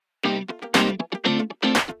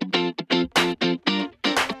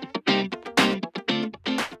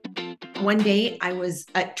one day I was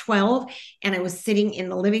at 12 and I was sitting in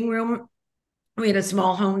the living room. We had a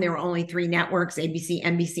small home. There were only three networks: ABC,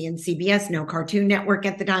 NBC, and CBS, no Cartoon Network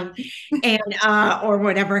at the time, and or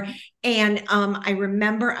whatever. And I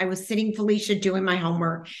remember I was sitting, Felicia, doing my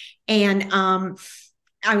homework, and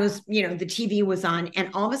I was, the TV was on,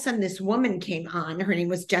 and all of a sudden this woman came on. Her name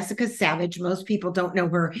was Jessica Savage. Most people don't know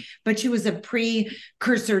her, but she was a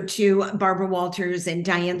precursor to Barbara Walters and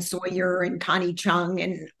Diane Sawyer and Connie Chung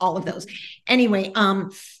and all of those. Anyway,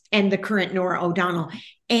 and the current Nora O'Donnell.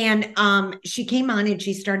 And she came on and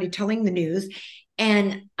she started telling the news.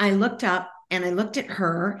 And I looked up and I looked at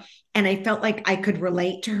her and I felt like I could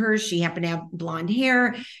relate to her. She happened to have blonde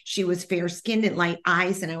hair. She was fair skinned and light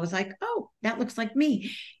eyes. And I was like, oh, that looks like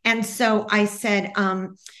me. And so I said,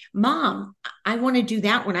 Mom, I want to do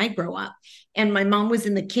that when I grow up. And my mom was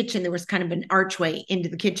in the kitchen. There was kind of an archway into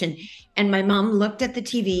the kitchen. And my mom looked at the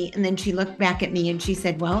TV and then she looked back at me and she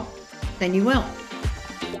said, well, then you will.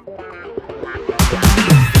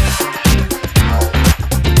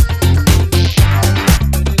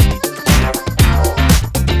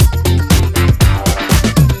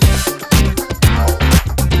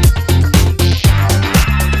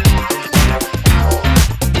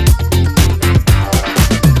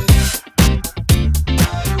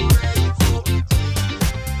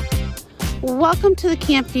 Welcome to the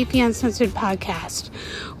Camp Fifi Uncensored podcast.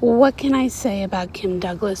 What can I say about Kim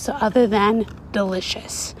Douglas other than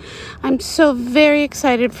delicious? I'm so very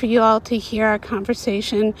excited for you all to hear our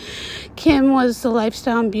conversation. Kim was the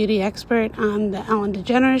lifestyle and beauty expert on the Ellen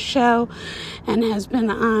DeGeneres show and has been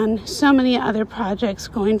on so many other projects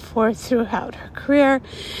going forth throughout her career.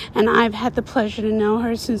 And I've had the pleasure to know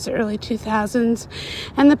her since the early 2000s.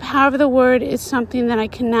 And the power of the word is something that I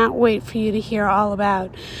cannot wait for you to hear all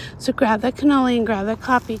about. So grab that cannoli and grab that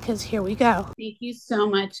coffee because here we go. Thank you so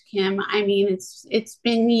much, Kim. I mean, it's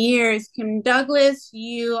been years. Kim Douglas,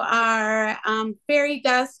 you are fairy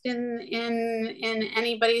dust in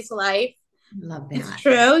anybody's life. Love that. It's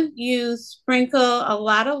true. You sprinkle a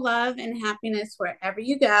lot of love and happiness wherever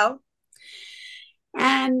you go.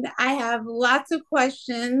 And I have lots of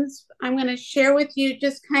questions. I'm going to share with you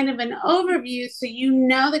just kind of an overview so you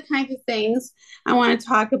know the kinds of things I want to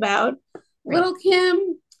talk about. Right. Little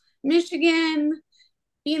Kim, Michigan,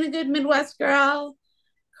 being a good Midwest girl,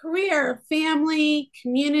 career, family,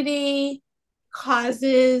 community,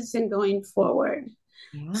 causes, and going forward.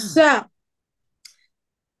 Yeah. So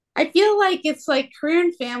I feel like it's like career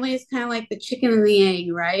and family is kind of like the chicken and the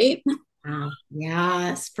egg, right?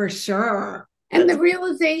 Yes, for sure. And the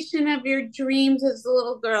realization of your dreams as a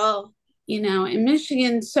little girl, in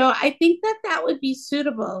Michigan. So I think that would be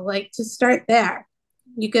suitable, like to start there.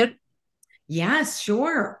 You good? Yes,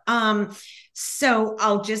 sure. So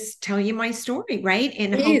I'll just tell you my story, right?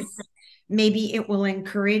 And hope maybe it will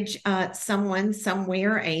encourage someone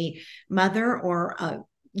somewhere, a mother or a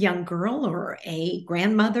young girl or a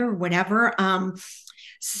grandmother, whatever.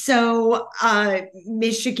 So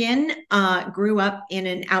Michigan grew up in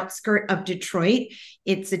an outskirt of Detroit.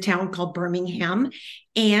 It's a town called Birmingham.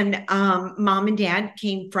 And mom and dad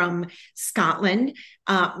came from Scotland.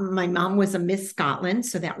 My mom was a Miss Scotland.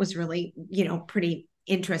 So that was really, pretty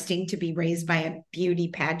interesting to be raised by a beauty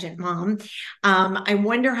pageant mom. I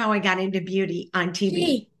wonder how I got into beauty on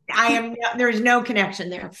TV. There's no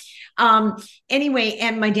connection there. Anyway,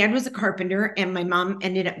 and my dad was a carpenter and my mom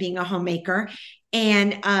ended up being a homemaker.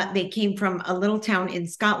 And they came from a little town in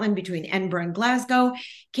Scotland between Edinburgh and Glasgow,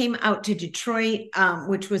 came out to Detroit,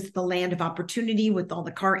 which was the land of opportunity with all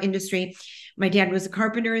the car industry. My dad was a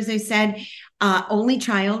carpenter, as I said, only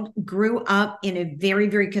child, grew up in a very,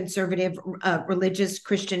 very conservative, religious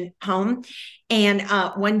Christian home. And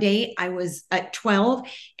one day I was at 12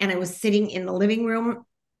 and I was sitting in the living room.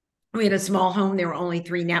 We had a small home. There were only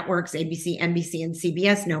three networks: ABC, NBC, and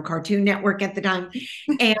CBS, no Cartoon Network at the time,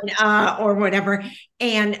 and or whatever.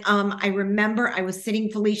 And I remember I was sitting,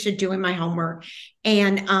 Felicia, doing my homework,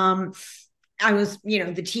 and I was,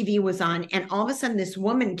 the TV was on, and all of a sudden this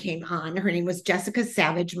woman came on. Her name was Jessica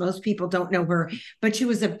Savage. Most people don't know her, but she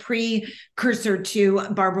was a precursor to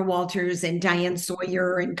Barbara Walters and Diane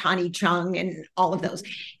Sawyer and Connie Chung and all of those.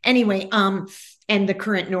 Anyway, and the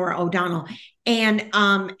current Nora O'Donnell. And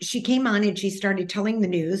she came on and she started telling the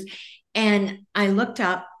news. And I looked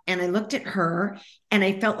up and I looked at her and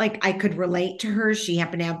I felt like I could relate to her. She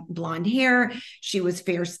happened to have blonde hair. She was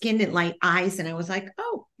fair skinned and light eyes. And I was like,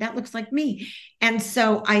 oh, that looks like me. And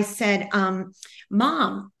so I said,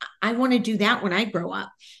 Mom, I want to do that when I grow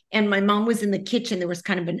up. And my mom was in the kitchen. There was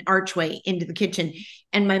kind of an archway into the kitchen.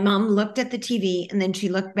 And my mom looked at the TV and then she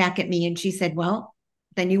looked back at me and she said, well,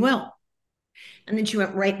 then you will. And then she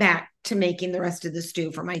went right back to making the rest of the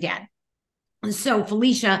stew for my dad. So,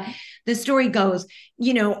 Felicia, the story goes,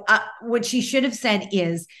 what she should have said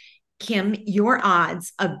is, Kim, your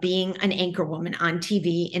odds of being an anchor woman on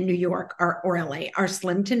TV in New York or LA are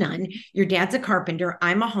slim to none. Your dad's a carpenter.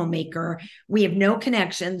 I'm a homemaker. We have no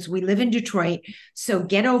connections. We live in Detroit. So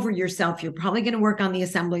get over yourself. You're probably going to work on the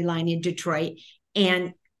assembly line in Detroit,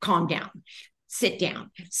 and calm down. Sit down.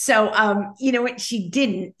 So, you know what? She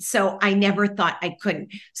didn't. So I never thought I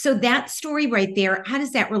couldn't. So that story right there, how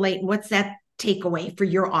does that relate? What's that takeaway for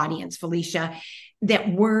your audience, Felicia? That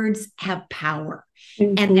words have power,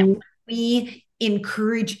 and that we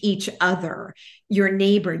encourage each other, your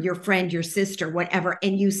neighbor, your friend, your sister, whatever,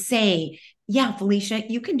 and you say, yeah, Felicia,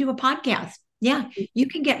 you can do a podcast. Yeah, you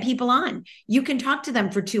can get people on. You can talk to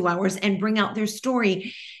them for 2 hours and bring out their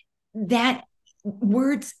story. That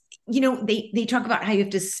words, they talk about how you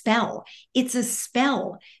have to spell. It's a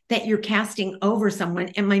spell that you're casting over someone.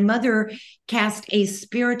 And my mother cast a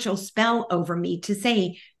spiritual spell over me to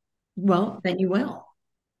say, well, then you will.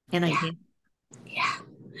 And I did. Yeah.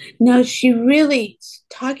 No, she really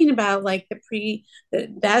talking about like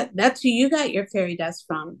that's who you got your fairy dust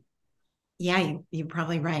from. Yeah, you're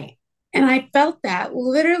probably right. And I felt that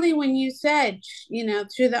literally when you said,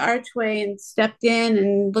 through the archway and stepped in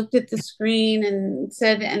and looked at the screen and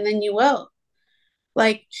said, and then you will.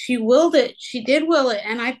 Like she willed it. She did will it.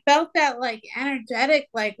 And I felt that like energetic,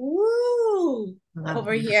 like, woo,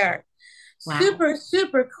 over here. Wow. Super,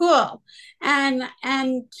 super cool. And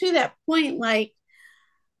to that point, like,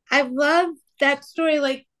 I love that story.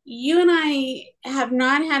 Like, you and I have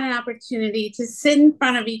not had an opportunity to sit in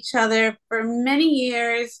front of each other for many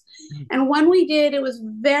years. And when we did, it was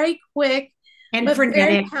very quick and frenetic,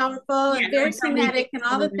 very powerful, and very frenetic and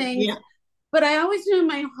all the things. Yeah. But I always knew in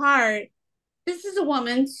my heart, this is a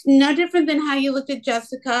woman, no different than how you looked at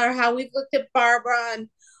Jessica or how we've looked at Barbara and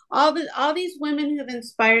all these women who've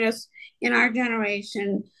inspired us in our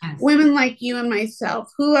generation, yes. Women like you and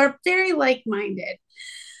myself who are very like-minded.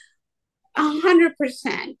 100%.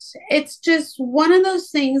 It's just one of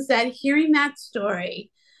those things that hearing that story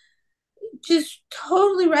just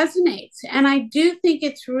totally resonates. And I do think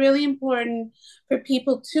it's really important for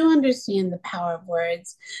people to understand the power of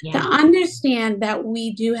words, to understand that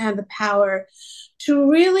we do have the power to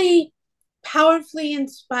really powerfully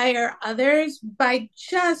inspire others by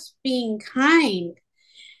just being kind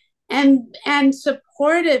and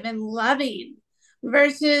supportive and loving,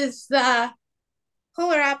 versus the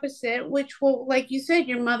polar opposite, which will, like you said,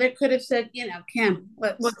 your mother could have said, Kim,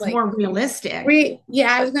 what's like, more realistic. I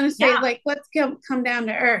was going to say, like, let's come down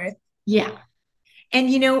to earth. Yeah. And,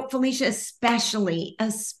 Felicia,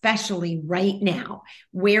 especially right now,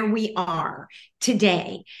 where we are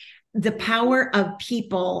today, the power of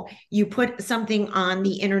people, you put something on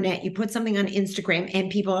the internet, you put something on Instagram, and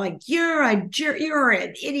people are like, you're a jerk, you're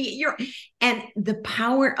an idiot, and the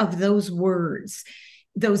power of those words,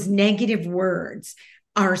 those negative words,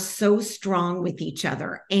 are so strong with each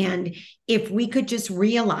other. And if we could just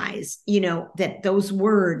realize, that those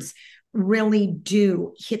words really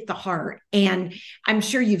do hit the heart. And I'm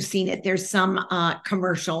sure you've seen it. There's some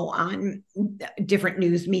commercial on different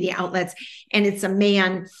news media outlets, and it's a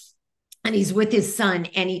man and he's with his son,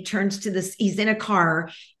 and he turns to this, he's in a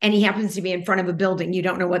car and he happens to be in front of a building. You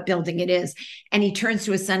don't know what building it is. And he turns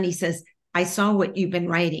to his son, he says, I saw what you've been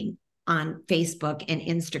writing on Facebook and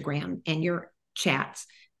Instagram and your chats.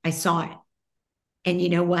 I saw it. And you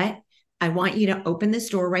know what? I want you to open this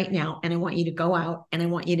door right now, and I want you to go out and I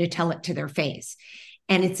want you to tell it to their face.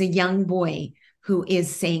 And it's a young boy who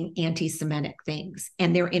is saying anti-Semitic things,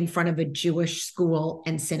 and they're in front of a Jewish school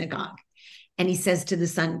and synagogue. And he says to the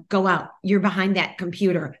son, go out, you're behind that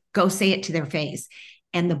computer, go say it to their face.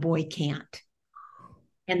 And the boy can't.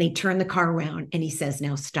 And they turn the car around and he says,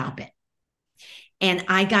 now stop it. And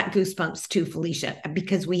I got goosebumps too, Felicia,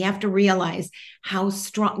 because we have to realize how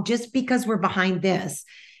strong, just because we're behind this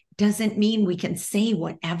doesn't mean we can say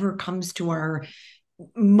whatever comes to our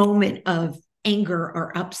moment of anger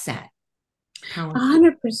or upset.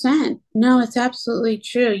 100%. No, it's absolutely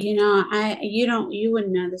true. You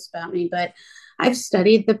wouldn't know this about me, but I've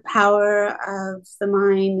studied the power of the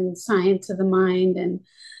mind and science of the mind. And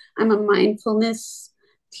I'm a mindfulness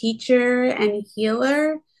teacher and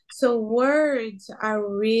healer. So words are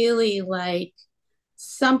really like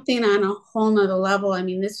something on a whole nother level. I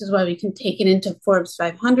mean, this is why we can take it into Forbes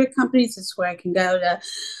 500 companies. This is where I can go to.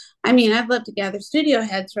 I mean, I'd love to gather studio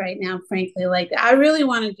heads right now, frankly. Like, I really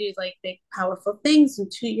want to do like big, powerful things.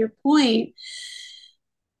 And to your point,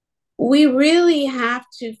 we really have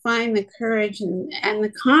to find the courage and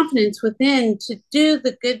the confidence within to do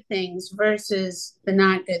the good things versus the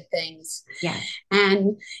not good things. Yeah.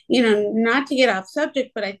 And, you know, not to get off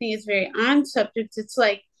subject, but I think it's very on subject. It's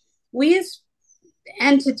like we as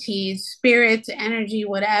entities, spirits, energy,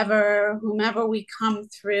 whatever, whomever we come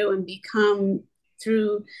through and become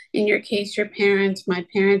through, in your case, your parents, my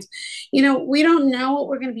parents, you know, we don't know what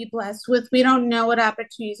we're going to be blessed with. We don't know what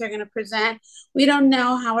opportunities are going to present. We don't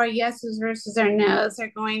know how our yeses versus our nos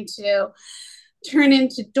are going to turn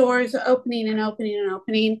into doors opening and opening and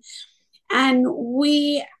opening. And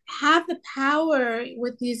we have the power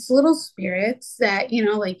with these little spirits that, you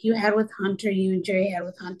know, like you had with Hunter, you and Jerry had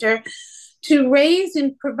with Hunter, to raise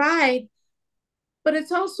and provide. But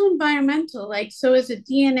it's also environmental. Like, so is it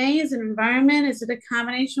DNA? Is it environment? Is it a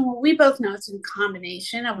combination? Well, we both know it's a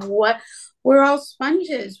combination of what we're all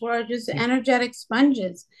sponges. We're just energetic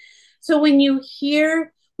sponges. So when you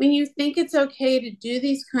hear, when you think it's okay to do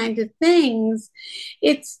these kinds of things,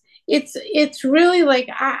 it's really like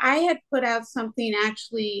I had put out something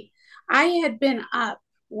actually. I had been up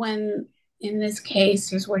when, in this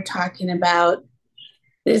case, as we're talking about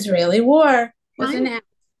the Israeli war, was announced.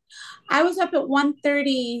 I was up at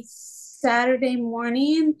 1:30 Saturday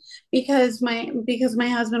morning because my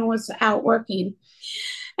husband was out working,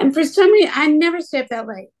 and for some reason I never stay up that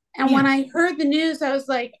late. And when I heard the news, I was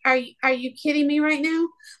like, "Are you kidding me right now?"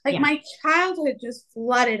 Like my childhood just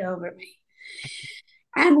flooded over me.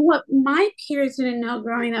 And what my peers didn't know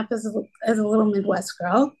growing up as a little Midwest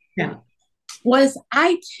girl, was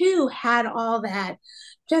I too had all that.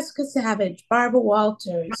 Jessica Savage, Barbara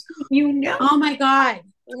Walters, you know, oh my God,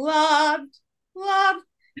 loved,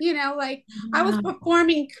 you know, like I was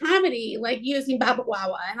performing comedy, like using Baba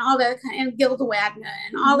Wawa and all that, and Gilda Wagner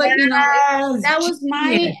and all that, you know, like, that was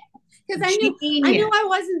my, because I knew I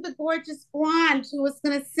wasn't the gorgeous blonde who was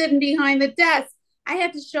going to sit behind the desk. I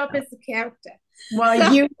had to show up as the character. Well,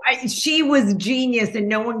 so, she was genius, and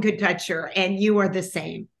no one could touch her, and you are the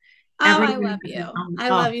same. Oh, I love you. I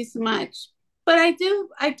love you so much. But I do,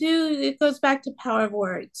 it goes back to power of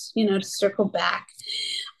words, you know, to circle back.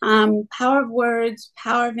 Power of words,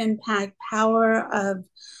 power of impact, power of,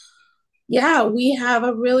 we have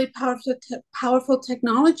a really powerful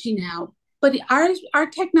technology now. But our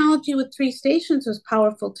technology with 3 stations was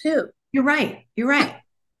powerful too. You're right.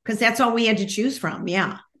 Because that's all we had to choose from.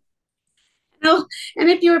 Yeah. And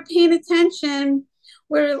if you were paying attention,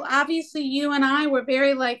 where obviously you and I were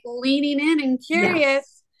very like leaning in and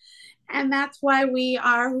curious, and that's why we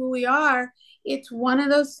are who we are. It's one of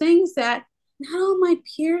those things that not all my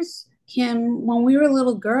peers, Kim, when we were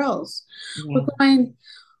little girls, were going,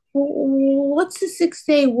 what's the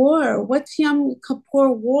 6-Day War? What's Yom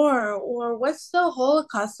Kippur War? Or what's the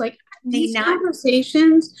Holocaust? Like, these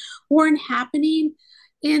conversations weren't happening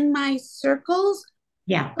in my circles.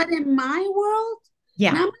 But in my world,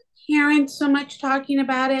 not my parents so much talking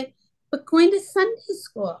about it, but going to Sunday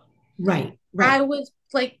school. Right. I was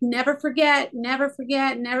like, never forget. And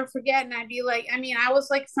I'd be like, I mean, I was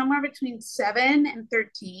like somewhere between 7 and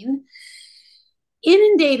 13,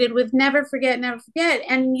 inundated with never forget.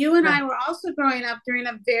 And you and I were also growing up during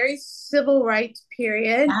a very civil rights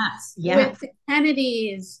period with the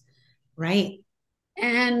Kennedys. Right.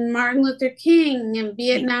 And Martin Luther King and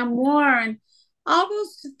Vietnam War and all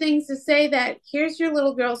those things to say that here's your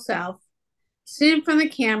little girl self, see in front of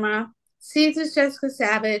the camera, sees as Jessica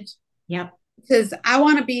Savage. Because I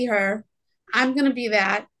want to be her. I'm going to be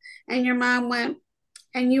that. And your mom went,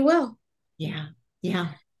 and you will. Yeah.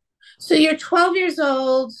 So you're 12 years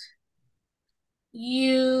old.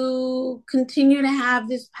 You continue to have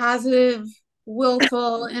this positive,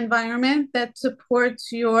 willful environment that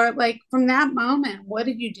supports your, like, from that moment, what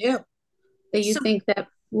did you do that you think that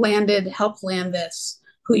helped land this?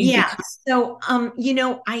 Who you become? So, you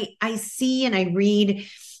know, I see and I read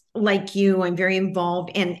like you. I'm very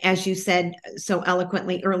involved. And as you said so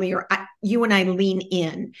eloquently earlier, you and I lean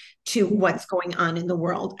in to what's going on in the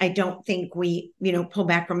world. I don't think we, you know, pull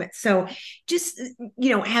back from it. So just, you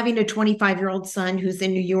know, having a 25-year-old son who's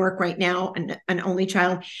in New York right now, an only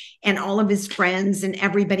child, and all of his friends and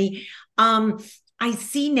everybody, I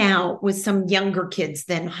see now with some younger kids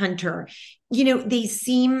than Hunter, you know, they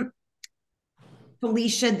seem,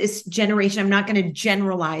 Felicia, this generation, I'm not going to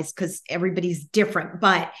generalize because everybody's different,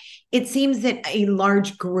 but it seems that a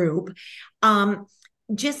large group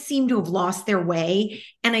just seem to have lost their way.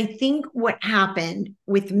 And I think what happened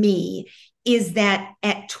with me is that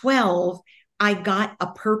at 12, I got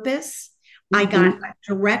a purpose. I got a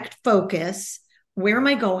direct focus. Where am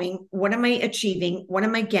I going? What am I achieving? What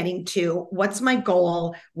am I getting to? What's my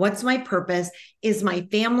goal? What's my purpose? Is my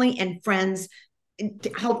family and friends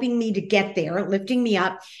helping me to get there, lifting me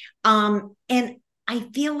up. And I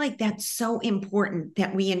feel like that's so important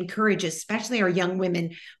that we encourage, especially our young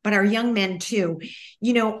women, but our young men too.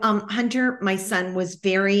 Hunter, my son, was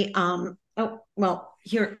very oh, well,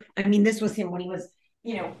 here, I mean, this was him when he was,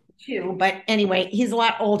 2, but anyway, he's a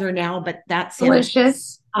lot older now, but that's him.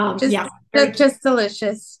 Delicious. Yeah, Just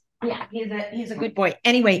delicious. Yeah, he's a good boy.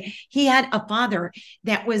 Anyway, he had a father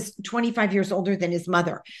that was 25 years older than his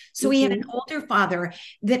mother. So he had an older father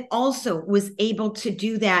that also was able to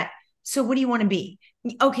do that. So what do you want to be?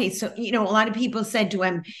 Okay, so a lot of people said to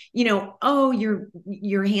him, oh,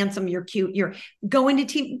 you're handsome, you're cute, you're going to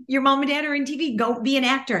TV, your mom and dad are in TV, go be an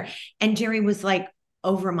actor. And Jerry was like,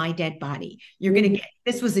 over my dead body. You're going to get,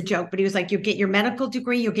 this was a joke, but he was like, you'll get your medical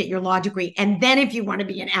degree, you'll get your law degree. And then if you want to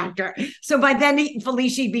be an actor. So by then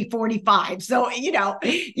Felicia'd be 45. So,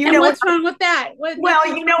 what's wrong with that?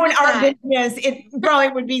 In our business, it probably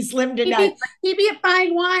would be slim to none. He'd be a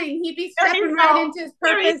fine wine. He'd be stepping right into his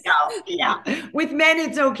purpose. Yeah. With men,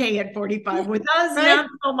 it's okay at 45. With us, right? Not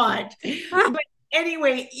so much. But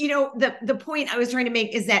anyway, the point I was trying to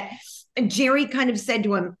make is that Jerry kind of said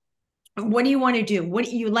to him, what do you want to do? What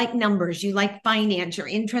do you like? Numbers, you like finance, you're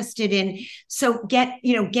interested in. So get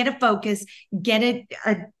a focus, get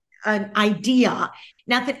an idea.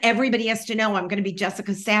 Not that everybody has to know I'm going to be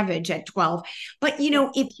Jessica Savage at 12, but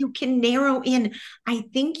if you can narrow in, I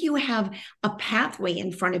think you have a pathway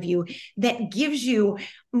in front of you that gives you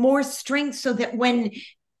more strength so that when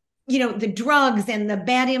the drugs and the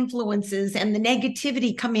bad influences and the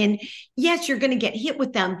negativity come in, yes, you're going to get hit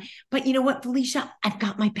with them. But you know what, Felicia, I've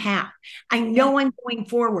got my path. I know I'm going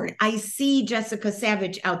forward. I see Jessica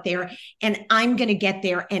Savage out there and I'm going to get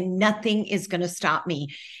there and nothing is going to stop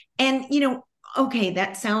me. And, okay,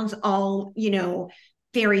 that sounds all,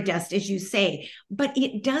 fairy dust, as you say, but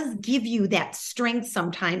it does give you that strength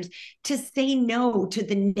sometimes to say no to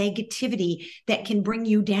the negativity that can bring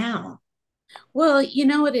you down. Well, you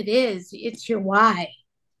know what it is? It's your why.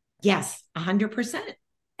 Yes, 100%.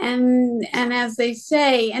 And as they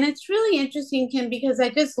say, and it's really interesting, Kim, because I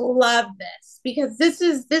just love this because this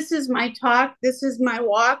is my talk, this is my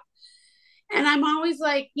walk, and I'm always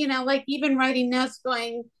like, like even writing notes,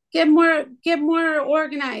 going get more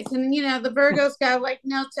organized, and the Virgo's got like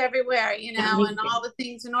notes everywhere, and all the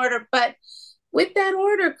things in order, but with that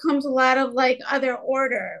order comes a lot of like other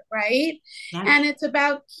order, right? Yeah. And it's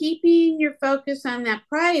about keeping your focus on that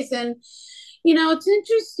prize. And, it's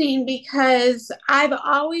interesting because I've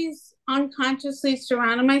always unconsciously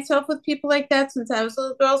surrounded myself with people like that since I was a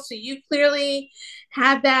little girl. So you clearly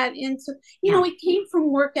had that into, we came from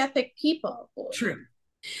work ethic people. True.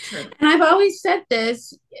 And I've always said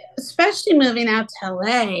this, especially moving out to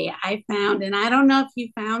LA, I found, and I don't know if you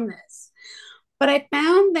found this, but I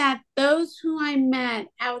found that those who I met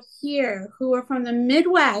out here who are from the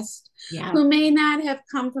Midwest, who may not have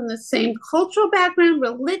come from the same cultural background,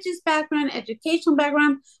 religious background, educational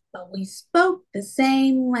background, but we spoke the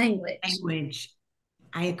same language.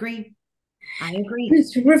 I agree.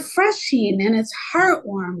 It's refreshing and it's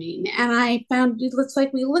heartwarming. And I found it's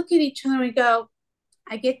like we look at each other and we go,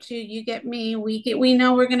 I get you, you get me. We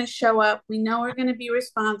know we're going to show up. We know we're going to be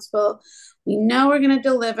responsible. We know we're going to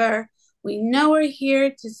deliver. We know we're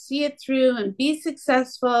here to see it through and be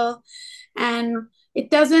successful. And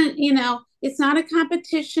it doesn't, it's not a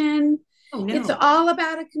competition. Oh, no. It's all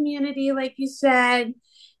about a community, like you said.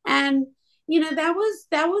 And, that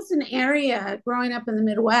was an area growing up in the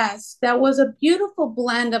Midwest that was a beautiful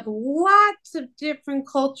blend of lots of different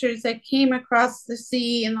cultures that came across the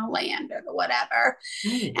sea and the land or the whatever.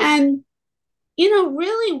 Mm. And,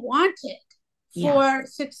 really wanted for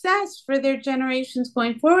success for their generations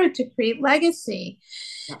going forward to create legacy.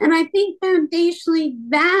 Yeah. And I think foundationally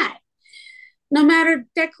that no matter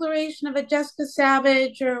declaration of a Jessica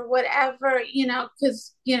Savage or whatever,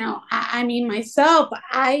 because, I mean, myself,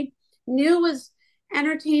 I knew was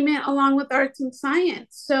entertainment along with arts and science.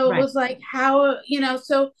 So it was like how,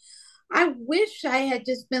 so I wish I had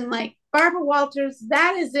just been like Barbara Walters,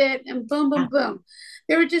 that is it. And boom, boom, boom.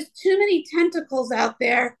 There were just too many tentacles out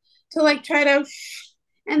there to like try to,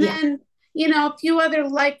 and then, a few other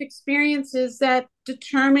life experiences that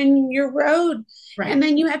determine your road. Right. And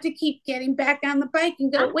then you have to keep getting back on the bike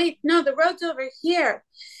and go, wait, no, the road's over here.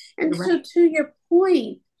 And so to your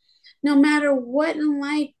point, no matter what in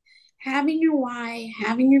life, having your why,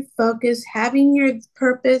 having your focus, having your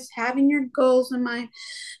purpose, having your goals in mind,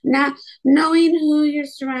 not knowing who you're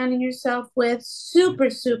surrounding yourself with, super,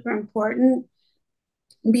 super important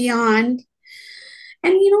beyond.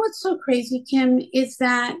 And what's so crazy, Kim, is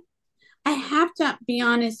that I have to be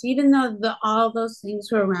honest, even though all those things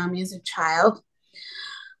were around me as a child,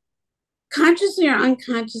 Consciously or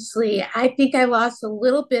unconsciously, I think I lost a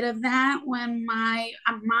little bit of that when my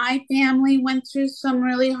family went through some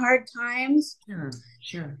really hard times.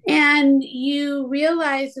 Sure. And you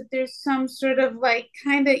realize that there's some sort of like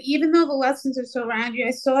kind of, even though the lessons are still around you,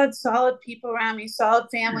 I still had solid people around me, solid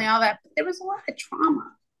family, all that, but there was a lot of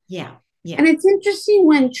trauma. Yeah. And it's interesting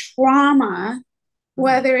when trauma,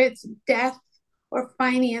 whether it's death or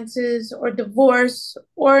finances or divorce,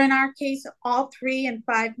 or in our case, all three in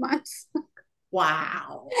 5 months.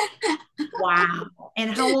 Wow. Wow.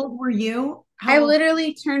 And how old were you? I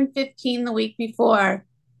literally turned 15 the week before.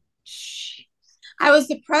 I was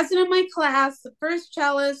the president of my class, the first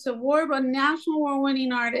cellist, a national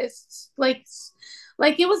award-winning artist. Like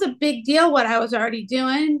it was a big deal what I was already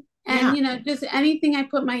doing. And, just anything I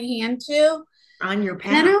put my hand to. On your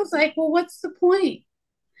path. And then I was like, well, what's the point?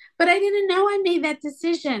 But I didn't know I made that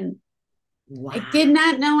decision. Wow. I did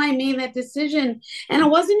not know I made that decision. And it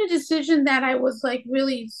wasn't a decision that I was like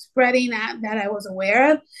really spreading out, that I was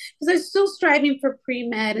aware of, because I was still striving for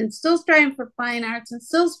pre-med and still striving for fine arts and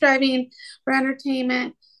still striving for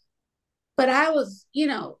entertainment. But I was, you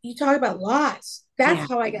talk about loss. That's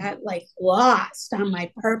how I got like lost on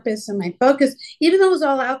my purpose and my focus, even though it was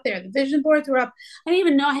all out there. The vision boards were up. I didn't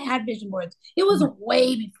even know I had vision boards. It was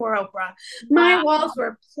way before Oprah. My walls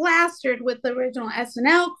were plastered with the original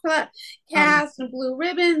SNL cast and blue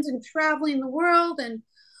ribbons and traveling the world and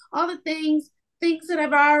all the things that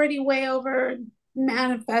I've already way over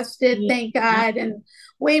manifested, thank God, and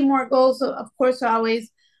way more goals, of course,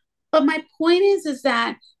 always. But my point is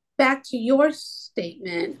that back to your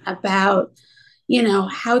statement about,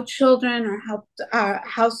 how children or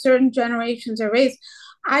how certain generations are raised.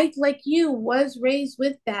 I, like you, was raised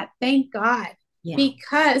with that, thank God,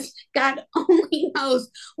 because God only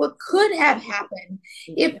knows what could have happened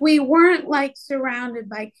if we weren't like surrounded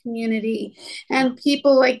by community and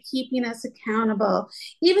people like keeping us accountable,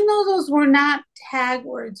 even though those were not tag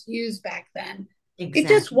words used back then. It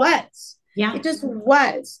just was. Yeah. It just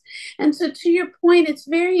was. And so to your point, it's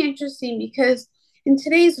very interesting because in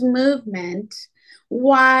today's movement,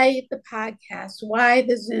 why the podcast, why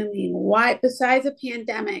the Zooming, why, besides a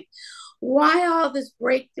pandemic, why all these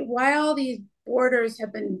borders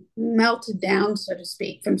have been melted down, so to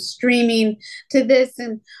speak, from streaming to this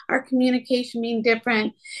and our communication being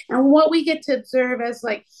different. And what we get to observe as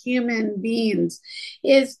like human beings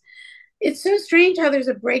is, it's so strange how there's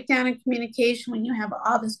a breakdown in communication when you have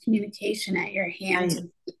all this communication at your hands,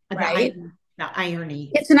 right? The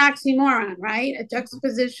irony. It's an oxymoron, right? A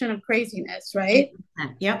juxtaposition of craziness, right?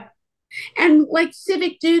 Yep. And like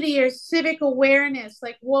civic duty or civic awareness,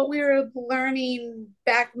 like what we were learning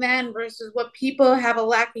back then versus what people have a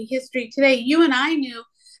lack of history today. You and I knew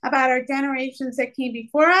about our generations that came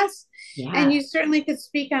before us. Yeah. And you certainly could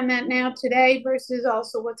speak on that now today versus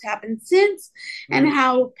also what's happened since and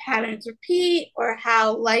how patterns repeat or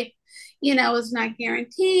how life, is not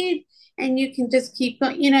guaranteed. And you can just keep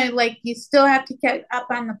going, like you still have to get up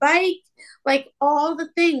on the bike, like all the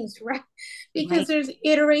things, right? Because there's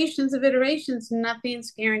iterations of iterations,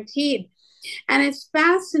 nothing's guaranteed. And it's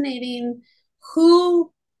fascinating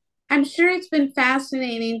I'm sure it's been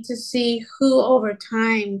fascinating to see who over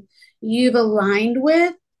time you've aligned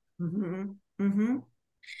with.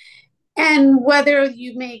 And whether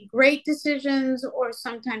you made great decisions or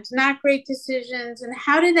sometimes not great decisions. And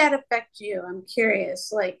how did that affect you? I'm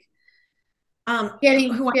curious, like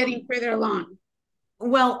getting further along.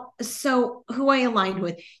 Well, so who I aligned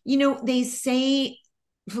with, they say,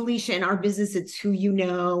 Felicia, in our business, it's who you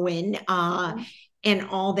know and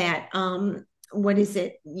all that. What is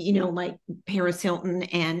it? Like Paris Hilton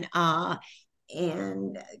and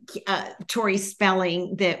Tori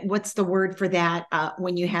Spelling, that what's the word for that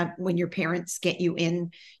when your parents get you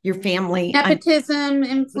in your family? Nepotism,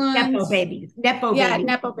 influence. Nepo babies.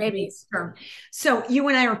 Nepo babies. So you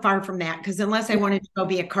and I are far from that, because unless I wanted to go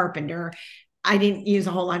be a carpenter, I didn't use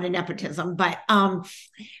a whole lot of nepotism. But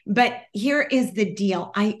here is the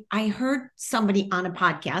deal. I heard somebody on a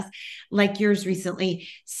podcast like yours recently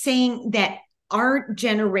saying that our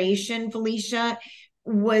generation, Felicia,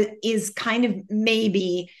 is kind of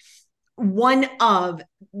maybe one of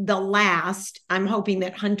the last. I'm hoping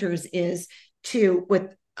that Hunter's is too,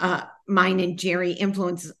 with mine and Jerry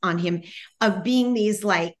influences on him, of being these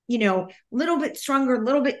like, little bit stronger, a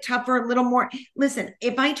little bit tougher, a little more. Listen,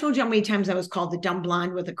 if I told you how many times I was called the dumb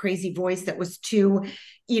blonde with a crazy voice that was too,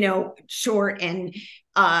 short and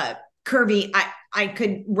curvy, I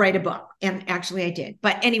could write a book, and actually I did.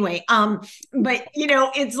 But anyway, but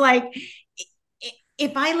it's like,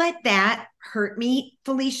 if I let that hurt me,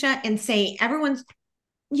 Felicia, and say everyone's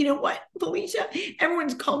you know what, Felicia?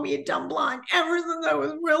 Everyone's called me a dumb blonde ever since I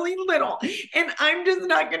was really little. And I'm just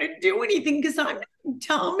not going to do anything because I'm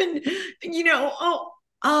dumb. And,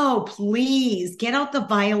 oh, please get out the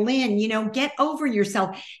violin, get over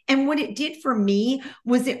yourself. And what it did for me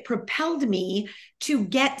was it propelled me to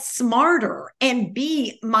get smarter and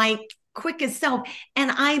be my quickest self.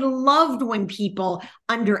 And I loved when people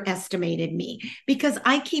underestimated me because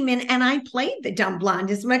I came in and I played the dumb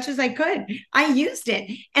blonde as much as I could. I used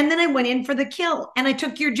it. And then I went in for the kill and I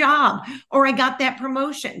took your job, or I got that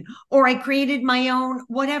promotion, or I created my own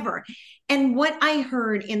whatever. And what I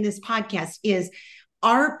heard in this podcast is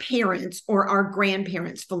our parents or our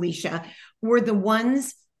grandparents, Felicia, were the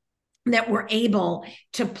ones that were able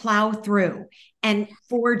to plow through and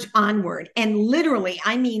forge onward. And literally,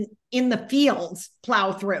 I mean, in the fields,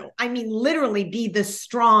 plow through. I mean, literally be the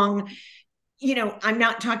strong, I'm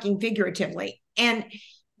not talking figuratively. And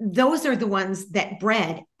those are the ones that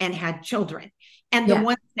bred and had children. And the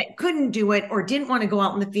ones that couldn't do it or didn't want to go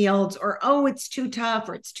out in the fields, or, oh, it's too tough,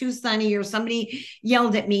 or it's too sunny, or somebody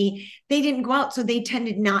yelled at me, they didn't go out. So they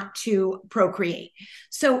tended not to procreate.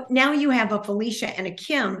 So now you have a Felicia and a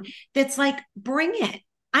Kim that's like, bring it.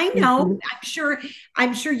 I know. Mm-hmm.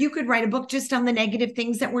 I'm sure you could write a book just on the negative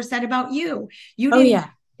things that were said about you. You didn't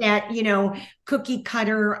that, cookie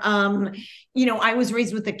cutter. I was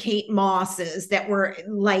raised with the Kate Mosses that were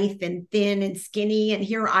lithe and thin and skinny. And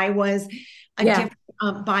here I was a different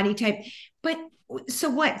body type. But so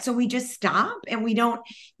what? So we just stop and we don't.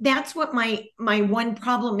 That's what my one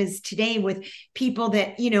problem is today with people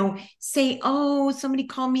that, say, oh, somebody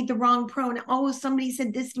called me the wrong pronoun. Oh, somebody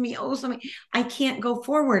said this to me. Oh, I can't go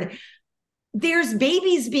forward. There's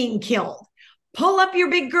babies being killed. Pull up your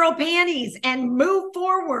big girl panties and move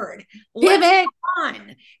forward. Pivot,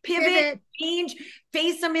 change,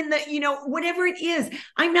 face them in the, whatever it is.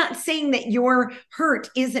 I'm not saying that your hurt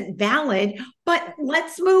isn't valid, but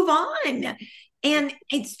let's move on. And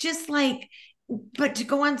it's just like, but to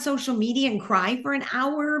go on social media and cry for an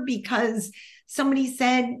hour because somebody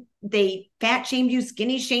said they fat shamed you,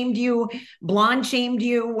 skinny shamed you, blonde shamed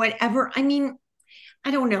you, whatever. I mean, I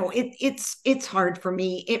don't know. It's hard for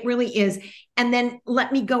me. It really is. And then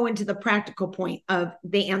let me go into the practical point of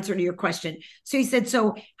the answer to your question. So he said,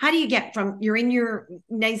 so how do you get from, you're in your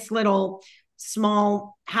nice little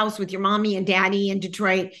small house with your mommy and daddy in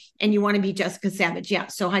Detroit, and you want to be Jessica Savage. Yeah.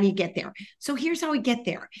 So how do you get there? So here's how we get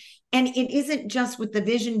there. And it isn't just with the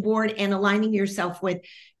vision board and aligning yourself with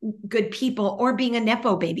good people or being a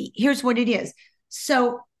Nepo baby. Here's what it is.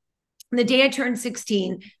 So the day I turned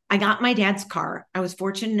 16, I got my dad's car. I was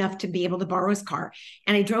fortunate enough to be able to borrow his car.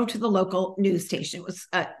 And I drove to the local news station. It was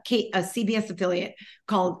a CBS affiliate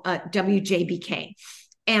called WJBK.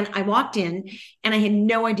 And I walked in and I had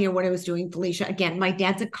no idea what I was doing, Felicia. Again, my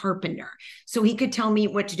dad's a carpenter. So he could tell me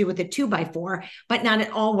what to do with a 2x4, but not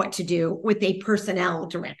at all what to do with a personnel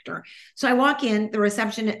director. So I walk in,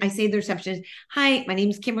 I say to the receptionist, hi, my name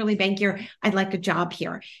is Kimberly Bankier. I'd like a job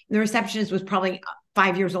here. And the receptionist was probably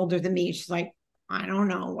 5 years older than me. She's like, I don't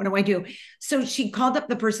know. What do I do? So she called up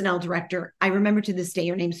the personnel director. I remember to this day,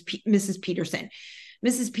 her name's Mrs. Peterson.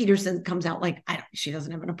 Mrs. Peterson comes out like, she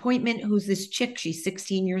doesn't have an appointment. Who's this chick? She's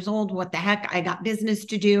 16 years old. What the heck? I got business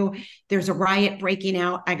to do. There's a riot breaking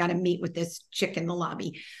out. I got to meet with this chick in the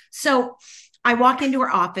lobby. So I walk into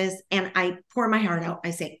her office and I pour my heart out. I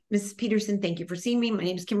say, Mrs. Peterson, thank you for seeing me. My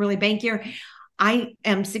name is Kimberly Bankier. I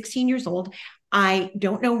am 16 years old. I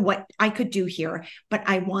don't know what I could do here, but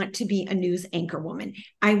I want to be a news anchor woman.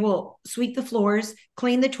 I will sweep the floors,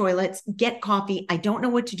 clean the toilets, get coffee. I don't know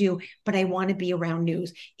what to do, but I want to be around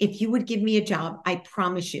news. If you would give me a job, I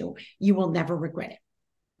promise you, you will never regret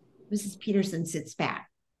it. Mrs. Peterson sits back.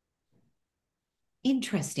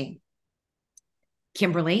 Interesting.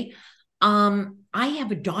 Kimberly, I have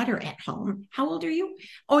a daughter at home. How old are you?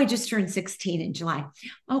 Oh, I just turned 16 in July.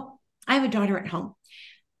 Oh, I have a daughter at home.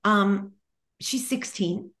 She's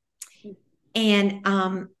 16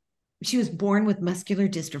 and she was born with muscular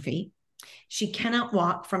dystrophy. She cannot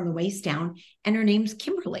walk from the waist down, and her name's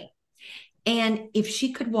Kimberly. And if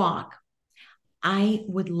she could walk, I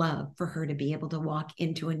would love for her to be able to walk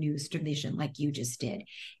into a news division like you just did.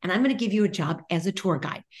 And I'm going to give you a job as a tour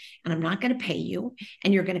guide, and I'm not going to pay you.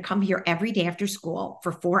 And you're going to come here every day after school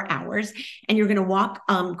for 4 hours. And you're going to walk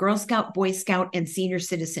Girl Scout, Boy Scout, and senior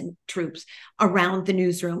citizen troops around the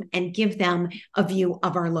newsroom and give them a view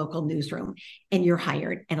of our local newsroom. And you're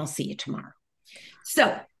hired, and I'll see you tomorrow.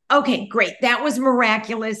 So, okay, great. That was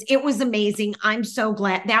miraculous. It was amazing. I'm so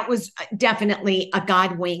glad. That was definitely a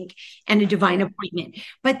God wink and a divine appointment.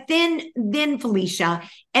 But then Felicia,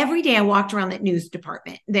 every day I walked around that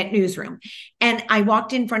newsroom, and I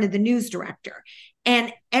walked in front of the news director.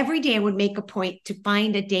 And every day I would make a point to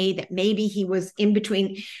find a day that maybe he was in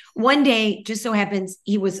between. One day, just so happens,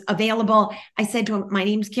 he was available. I said to him, my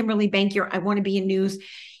name's Kimberly Bankier. I want to be in news.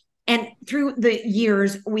 And through the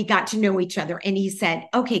years, we got to know each other. And he said,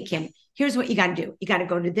 okay, Kim, here's what you got to do. You got to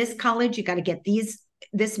go to this college. You got to get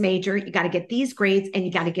this major. You got to get these grades, and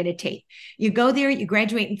you got to get a tape. You go there, you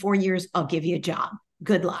graduate in 4 years. I'll give you a job.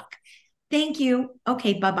 Good luck. Thank you.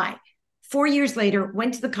 Okay, bye-bye. 4 years later,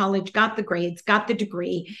 went to the college, got the grades, got the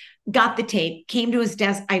degree, got the tape, came to his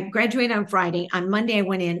desk. I graduated on Friday. On Monday, I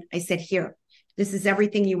went in. I said, here, this is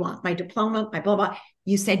everything you want. My diploma, my blah, blah.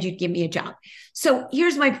 You said you'd give me a job. So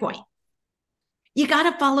here's my point. You got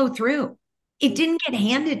to follow through. It didn't get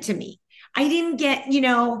handed to me. I didn't get, you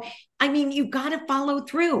got to follow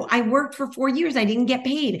through. I worked for 4 years. I didn't get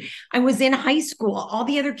paid. I was in high school. All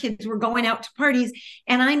the other kids were going out to parties,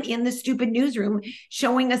 and I'm in the stupid newsroom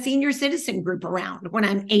showing a senior citizen group around when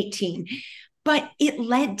I'm 18. But it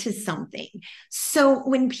led to something. So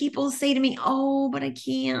when people say to me, oh, but I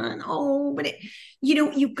can't, oh, but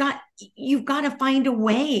you've got to find a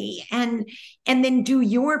way and then do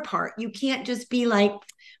your part. You can't just be like,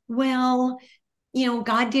 well,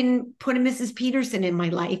 God didn't put a Mrs. Peterson in my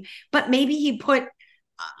life, but maybe he put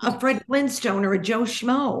a Fred Flintstone or a Joe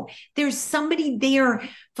Schmo. There's somebody there,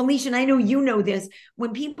 Felicia, and I know you know this.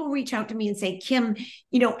 When people reach out to me and say, Kim,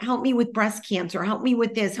 help me with breast cancer, help me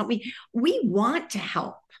with this, help me. We want to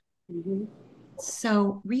help. Mm-hmm.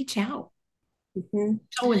 So reach out. Mm-hmm.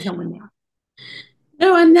 Show someone there.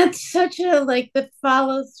 No, and that's such the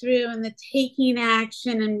follow through and the taking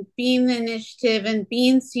action and being the initiative and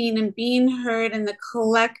being seen and being heard and the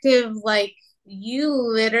collective, you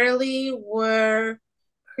literally were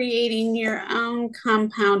creating your own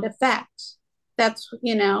compound effect. That's,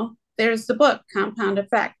 there's the book, Compound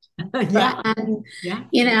Effect.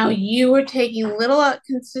 Yeah. You were taking little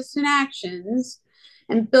consistent actions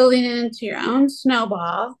and building it into your own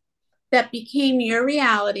snowball that became your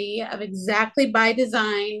reality of exactly by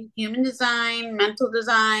design, human design, mental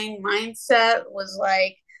design, mindset was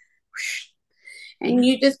like, whoosh, and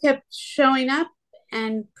you just kept showing up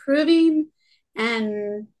and proving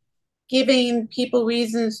and giving people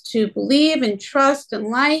reasons to believe and trust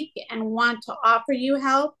and and want to offer you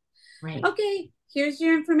help. Right. Okay, here's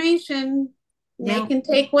your information. Yeah. They can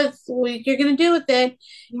take what you're going to do with it.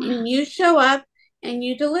 Yeah. And you show up and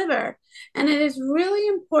you deliver. And it is really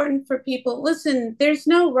important for people. Listen, there's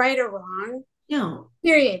no right or wrong. No.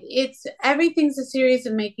 Period. Everything's a series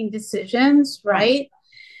of making decisions, right?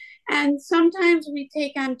 And sometimes we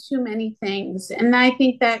take on too many things. And I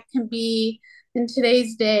think that can be, in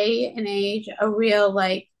today's day and age, a real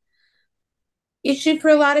issue for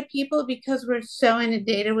a lot of people because we're so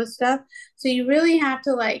inundated with stuff. So you really have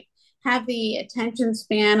to have the attention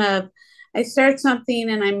span of, I start something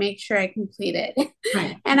and I make sure I complete it.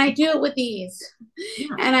 Right. And I do it with ease.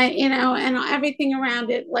 Yeah. And and everything around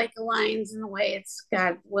it aligns in the way it's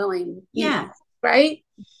God willing. Yeah. Right.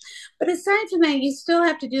 But aside from that, you still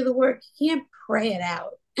have to do the work. You can't pray it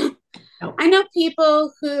out. Nope. I know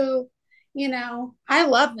people who, I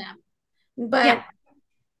love them, but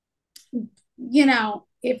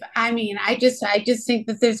I just think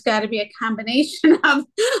that there's got to be a combination of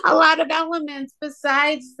a lot of elements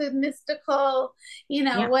besides the mystical,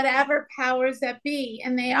 whatever powers that be.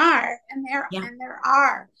 And there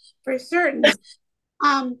are for certain.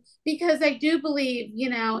 Because I do believe,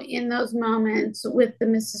 in those moments with the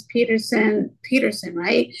Mrs. Peterson,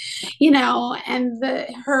 right? And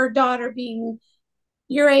her daughter being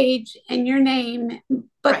your age and your name,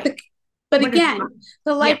 but right. But again,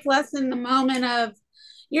 the life lesson, the moment of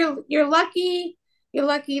you're lucky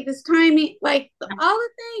this timing, all the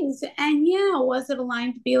things. And was it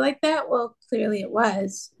aligned to be like that? Well, clearly it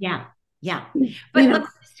was. Yeah. But let me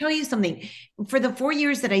tell you something. For the 4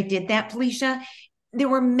 years that I did that, Felicia, there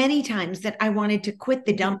were many times that I wanted to quit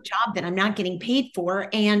the dumb job that I'm not getting paid for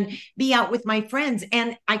and be out with my friends.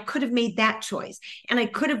 And I could have made that choice. And I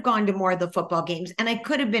could have gone to more of the football games. And I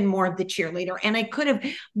could have been more of the cheerleader. And I could have,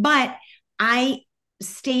 but I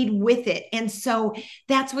stayed with it. And so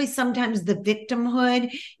that's why sometimes the victimhood,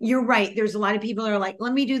 you're right. There's a lot of people who are like,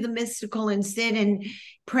 let me do the mystical and sit and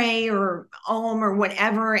pray or or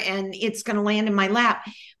whatever, and it's going to land in my lap.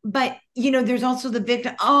 But, there's also the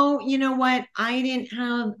victim. Oh, you know what? I didn't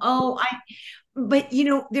have, but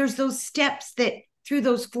there's those steps that through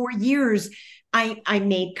those 4 years, I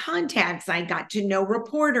made contacts. I got to know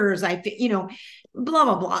reporters. blah,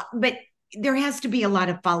 blah, blah. But there has to be a lot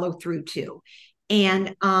of follow through too.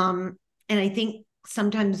 And I think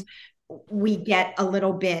sometimes we get a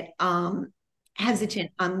little bit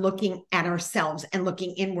hesitant on looking at ourselves and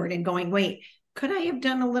looking inward and going, wait, could I have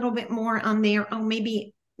done a little bit more on there? Oh,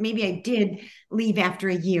 maybe I did leave after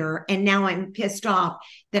a year and now I'm pissed off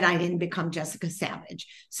that I didn't become Jessica Savage.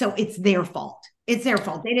 So it's their fault. It's their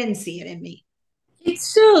fault. They didn't see it in me.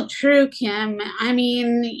 It's so true, Kim. I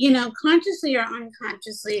mean, consciously or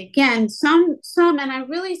unconsciously, again, and I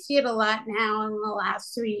really see it a lot now in the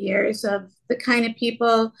last 3 years of the kind of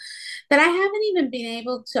people that I haven't even been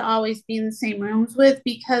able to always be in the same rooms with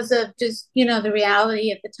because of just, the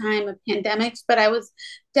reality at the time of pandemics. But I was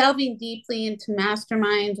delving deeply into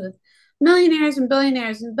masterminds with millionaires and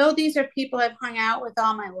billionaires. And though these are people I've hung out with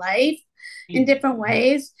all my life, in different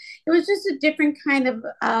ways. It was just a different kind of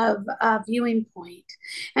viewing point.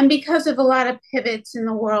 And because of a lot of pivots in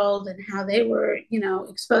the world and how they were,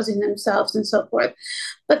 exposing themselves and so forth.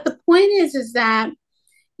 But the point is that,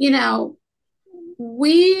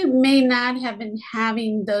 we may not have been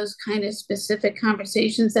having those kind of specific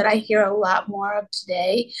conversations that I hear a lot more of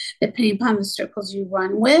today, depending upon the circles you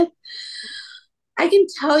run with. I can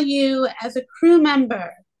tell you as a crew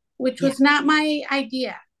member, which was not my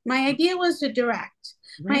idea. My idea was to direct.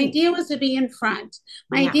 My idea was to be in front.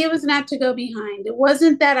 My idea was not to go behind. It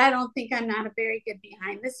wasn't that I don't think I'm not a very good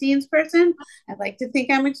behind the scenes person. I'd like to think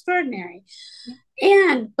I'm extraordinary.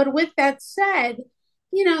 But with that said,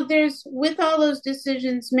 there's with all those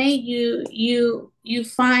decisions made, you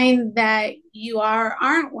find that you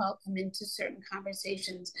aren't welcome into certain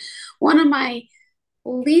conversations. One of my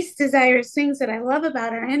least desirous things that I love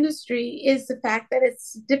about our industry is the fact that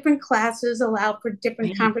it's different classes allow for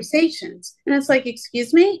different conversations. And it's like,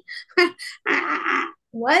 excuse me,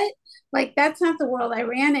 what? Like, that's not the world I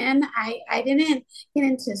ran in. I didn't get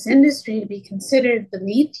into this industry to be considered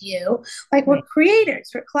beneath you. Like, we're creators,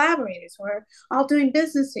 we're collaborators, we're all doing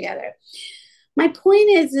business together. My point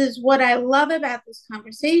is what I love about this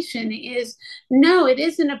conversation is no, it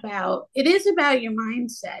is about your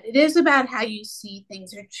mindset. It is about how you see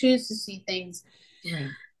things or choose to see things. Right.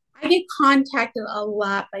 I get contacted a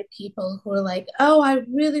lot by people who are like, oh, I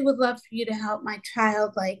really would love for you to help my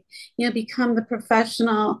child, become the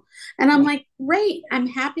professional. And I'm like, great, I'm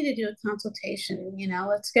happy to do a consultation.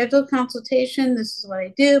 Let's schedule a consultation. This is what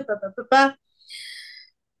I do, blah, blah, blah, blah.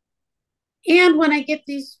 And when I get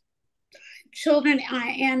these children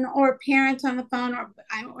or parents on the phone,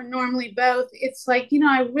 or normally both, it's like,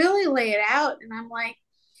 I really lay it out and I'm like,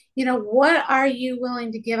 what are you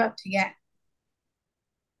willing to give up to get?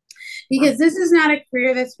 Because this is not a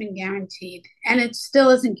career that's been guaranteed, and it still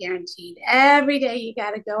isn't guaranteed. Every day you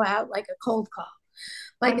got to go out like a cold call,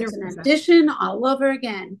 like 100%. It's an audition all over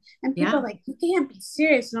again. And people are like, you can't be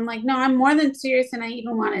serious. And I'm like, no, I'm more than serious than I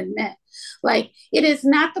even want to admit. Like, it is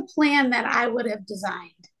not the plan that I would have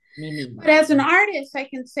designed. But as an artist, I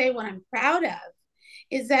can say what I'm proud of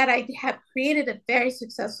is that I have created a very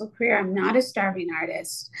successful career. I'm not a starving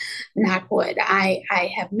artist, knock wood. I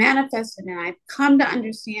have manifested and I've come to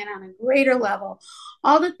understand on a greater level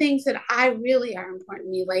all the things that I really are important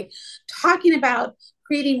to me, like talking about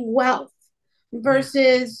creating wealth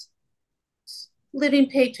versus living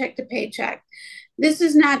paycheck to paycheck. This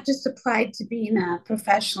is not just applied to being a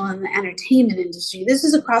professional in the entertainment industry. This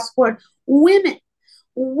is across the board.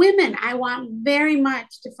 Women, I want very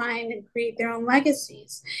much to find and create their own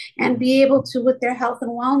legacies and be able to, with their health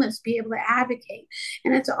and wellness, be able to advocate.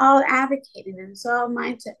 And it's all advocating and it's all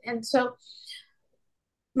mindset. And so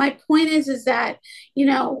my point is that,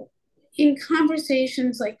 in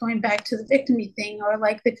conversations, like going back to the victimy thing or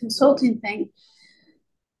like the consulting thing,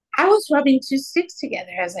 I was rubbing two sticks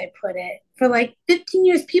together, as I put it, for like 15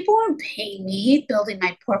 years. People weren't paying me, building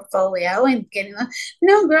my portfolio and getting them.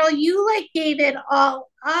 No, girl, you gave it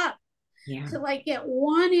all up to get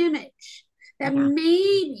one image that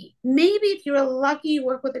maybe if you're lucky, you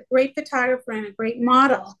work with a great photographer and a great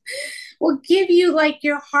model, will give you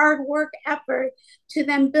your hard work effort to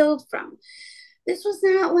then build from. This was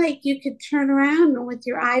not like you could turn around with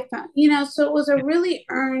your iPhone, so it was a really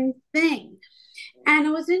earned thing. And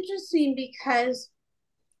it was interesting because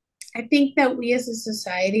I think that we as a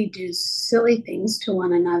society do silly things to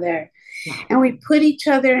one another, and we put each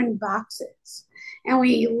other in boxes, and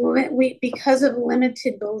we because of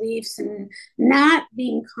limited beliefs and not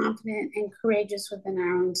being confident and courageous within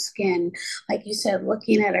our own skin, like you said,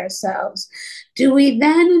 looking at ourselves, do we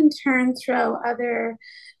then in turn throw other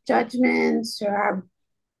judgments or our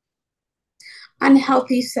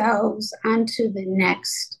unhealthy selves onto the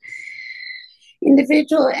next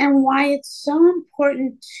individual? And why it's so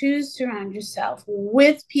important to surround yourself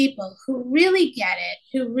with people who really get it,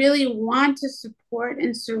 who really want to support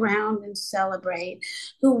and surround and celebrate,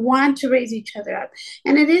 who want to raise each other up.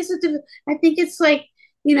 And it is I think it's like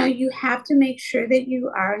you have to make sure that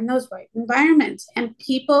you are in those right environments. And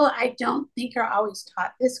people, I don't think are always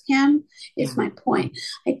taught this, Kim, Yeah. is my point.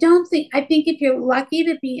 I think if you're lucky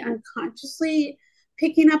to be unconsciously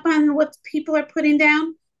picking up on what people are putting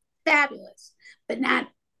down, fabulous. But not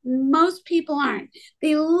most people aren't.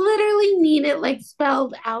 They literally need it like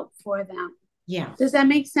spelled out for them. Yeah. Does that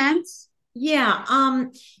make sense? Yeah.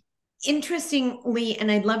 Interestingly,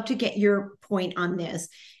 and I'd love to get your point on this.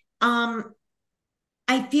 Um,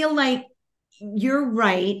 I feel like you're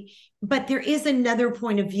right, but there is another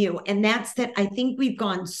point of view, and that's that I think we've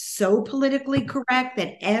gone so politically correct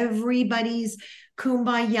that everybody's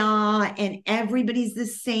kumbaya and everybody's the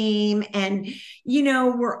same, and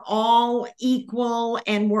we're all equal,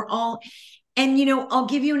 and we're all, and I'll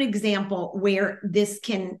give you an example where this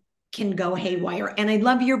can go haywire, and I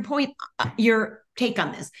love your point, your take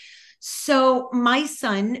on this. So my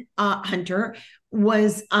son, Hunter,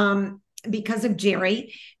 was because of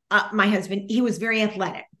Jerry, my husband, he was very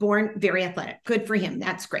athletic, born very athletic. Good for him.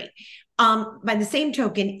 That's great. By the same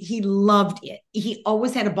token, he loved it. He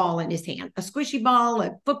always had a ball in his hand, a squishy ball,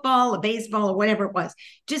 a football, a baseball, or whatever it was,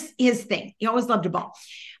 just his thing. He always loved a ball.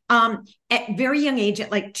 At very young age,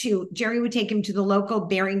 at like 2, Jerry would take him to the local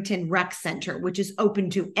Barrington Rec Center, which is open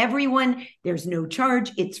to everyone. There's no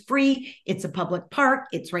charge. It's free. It's a public park.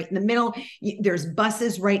 It's right in the middle. There's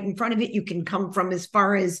buses right in front of it. You can come from as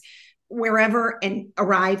far as wherever and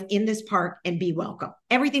arrive in this park and be welcome.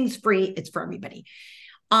 Everything's free. It's for everybody.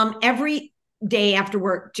 Every day after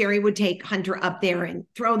work, Jerry would take Hunter up there and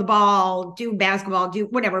throw the ball, do basketball, do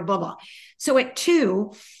whatever, blah, blah. So at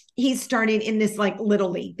 2, he started in this like little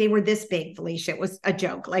league. They were this big, Felicia. It was a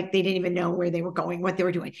joke. Like they didn't even know where they were going, what they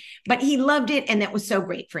were doing. But he loved it. And that was so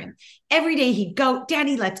great for him. Every day he'd go,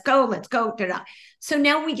 Daddy, let's go, let's go. Da, da. So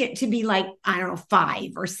now we get to be like, I don't know,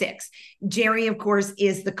 5 or 6. Jerry, of course,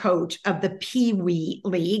 is the coach of the Pee Wee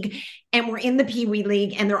League. And we're in the Pee Wee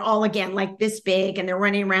League. And they're all, again, like this big. And they're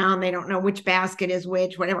running around. They don't know which basket is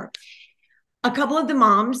which, whatever. A couple of the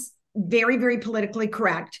moms, very, very politically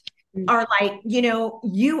correct, are like,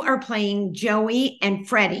 you are playing Joey and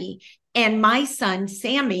Freddie, and my son,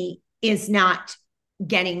 Sammy, is not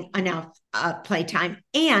getting enough playtime.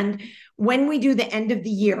 And when we do the end of the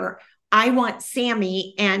year, I want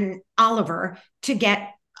Sammy and Oliver to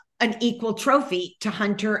get an equal trophy to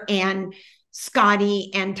Hunter and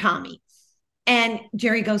Scotty and Tommy. And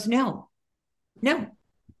Jerry goes, no, I'm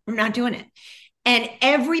not doing it. And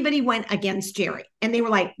everybody went against Jerry. And they were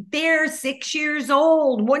like, they're 6 years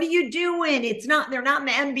old. What are you doing? They're not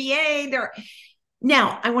in the NBA.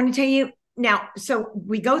 Now, I want to tell you now, so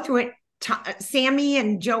we go through it. Sammy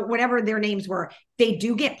and Joe, whatever their names were, they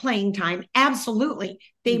do get playing time. Absolutely.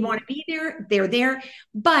 They want to be there. They're there.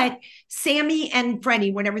 But Sammy and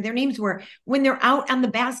Freddie, whatever their names were, when they're out on the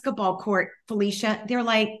basketball court, Felicia, they're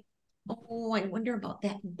like, oh, I wonder about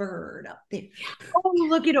that bird up there. Oh,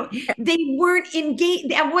 look at it. They weren't engaged.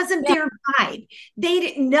 That wasn't their vibe. They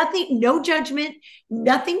did nothing, no judgment,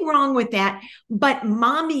 nothing wrong with that. But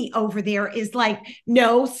mommy over there is like,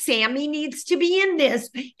 no, Sammy needs to be in this.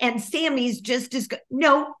 And Sammy's just as good.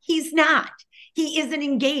 No, he's not. He isn't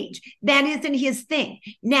engaged. That isn't his thing.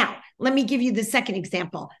 Now, let me give you the second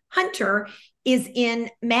example. Hunter is in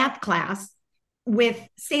math class with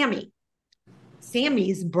Sammy.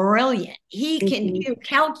 Sammy's brilliant. He can do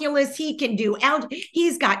calculus. He can do algebra.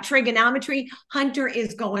 He's got trigonometry. Hunter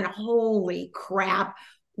is going, holy crap.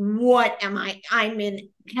 What am I? I'm in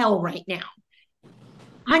hell right now.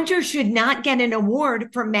 Hunter should not get an award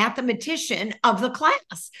for mathematician of the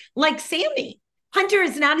class like Sammy. Hunter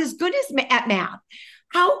is not as good as at math.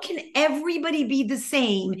 How can everybody be the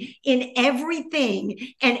same in everything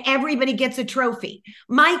and everybody gets a trophy?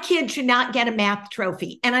 My kid should not get a math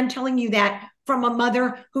trophy. And I'm telling you that from a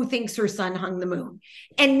mother who thinks her son hung the moon.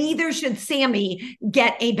 And neither should Sammy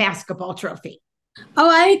get a basketball trophy. Oh,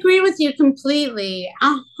 I agree with you completely.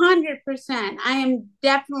 100%. I am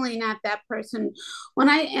definitely not that person.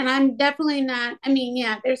 I'm definitely not, I mean,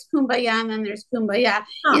 yeah, there's kumbaya and then there's kumbaya.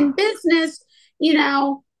 In business,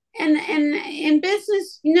 and in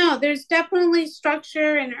business, there's definitely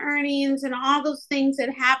structure and earnings and all those things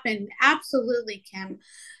that happen. Absolutely, Kim.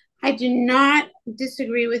 I do not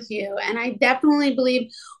disagree with you. And I definitely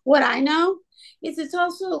believe what I know is it's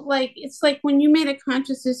also like, it's like when you made a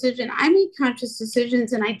conscious decision, I made conscious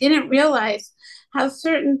decisions and I didn't realize how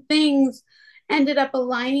certain things ended up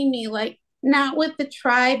aligning me, like not with the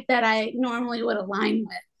tribe that I normally would align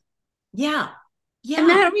with. Yeah. And Yeah.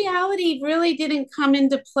 that reality really didn't come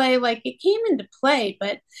into play. Like it came into play,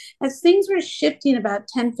 but as things were shifting about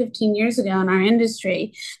 10, 15 years ago in our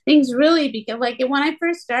industry, things really became like when I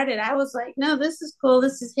first started, I was like, no, this is cool.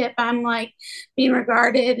 This is hip. I'm like being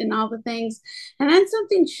regarded and all the things. And then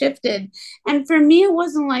something shifted. And for me, it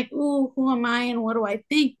wasn't like, ooh, who am I and what do I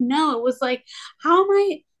think? No, it was like, how am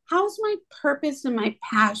I? How's my purpose and my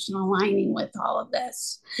passion aligning with all of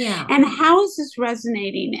this? Yeah. And how is this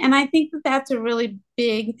resonating? And I think that that's a really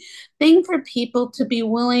big thing for people to be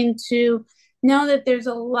willing to know that there's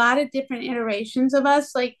a lot of different iterations of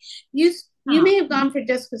us. Like you Oh, may have gone for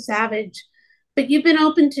Jessica Savage, but you've been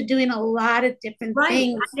open to doing a lot of different right.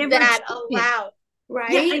 things I never that achieved it. allow,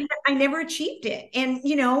 Yeah, right? I never achieved it. And,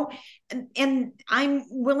 and I'm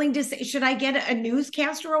willing to say, should I get a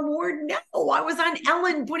newscaster award? No, I was on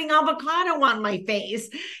Ellen putting avocado on my face,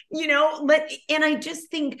 and I just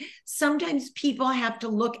think sometimes people have to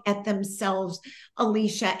look at themselves,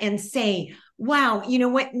 Alicia, and say, wow, you know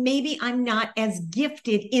what? Maybe I'm not as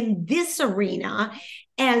gifted in this arena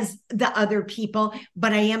as the other people,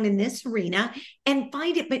 but I am in this arena and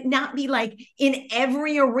find it, but not be like in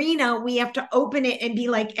every arena, we have to open it and be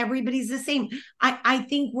like, everybody's the same. I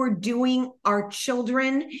think we're doing our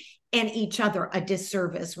children and each other a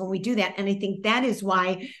disservice when we do that. And I think that is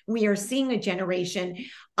why we are seeing a generation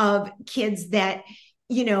of kids that,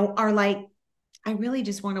 are like, I really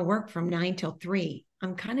just want to work from 9 till 3.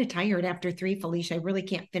 I'm kind of tired after 3, Felicia. I really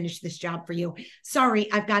can't finish this job for you.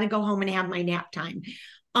 Sorry, I've got to go home and have my nap time.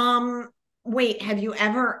 Um, Wait, have you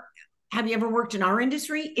ever worked in our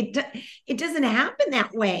industry? It doesn't happen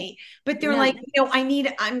that way. But they're No. like,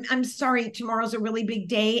 I'm sorry, tomorrow's a really big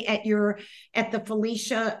day at the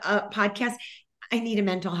Felicia podcast. I need a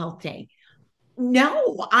mental health day.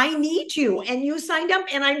 No, I need you. And you signed up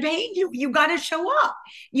and I'm paying you. You got to show up.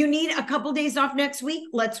 You need a couple days off next week.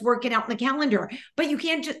 Let's work it out in the calendar. But you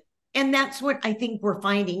can't just, and that's what I think we're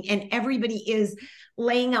finding. And everybody is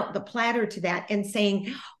laying out the platter to that and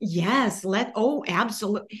saying, yes,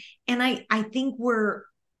 absolutely. And I think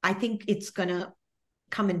it's going to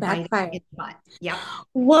come and bite us Backfire. in the butt. Yeah.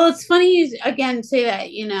 Well, it's funny you again say that,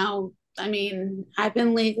 I mean, I've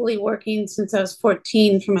been legally working since I was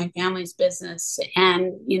 14 for my family's business.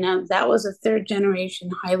 And, that was a third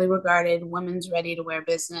generation, highly regarded women's ready to wear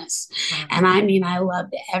business. And Wow. I mean, I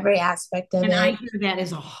loved every aspect of And I it. hear that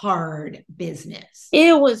is a hard business.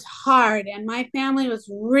 It was hard, and my family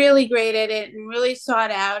was really great at it and really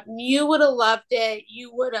sought out. And you would have loved it.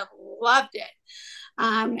 You would have loved it.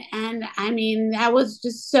 And I mean, that was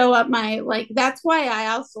just so up my like. That's why I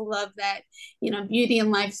also love that beauty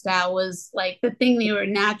and lifestyle was like the thing they were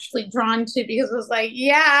naturally drawn to because it was like,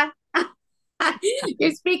 yeah,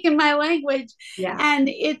 you're speaking my language, Yeah. and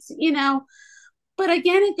it's but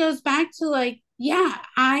again, it goes back to like, yeah,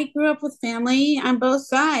 I grew up with family on both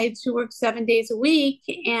sides who work 7 days a week.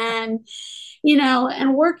 And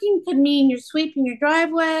working could mean you're sweeping your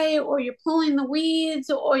driveway or you're pulling the weeds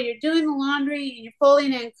or you're doing the laundry and you're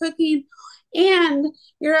folding and cooking. And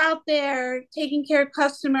you're out there taking care of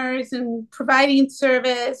customers and providing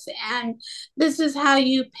service. And this is how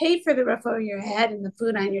you pay for the roof over your head and the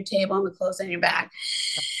food on your table and the clothes on your back.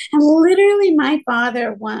 And literally, my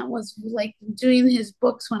father was like doing his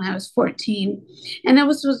books when I was 14. And it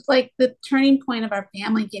was like the turning point of our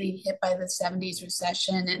family getting hit by the 70s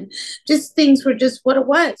recession. And just things were just what it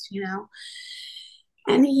was.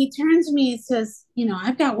 And he turns to me and says,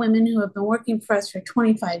 I've got women who have been working for us for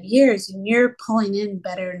 25 years and you're pulling in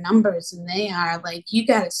better numbers than they are. Like, you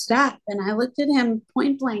got to stop. And I looked at him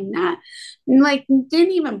point blank, not like,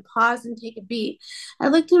 didn't even pause and take a beat. I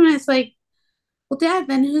looked at him and I was like, well, Dad,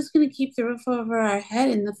 then who's going to keep the roof over our head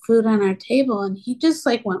and the food on our table? And he just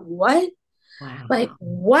like went, what? Like, Wow.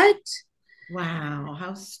 what? Wow.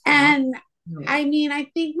 How strong. And I mean, I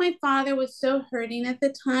think my father was so hurting at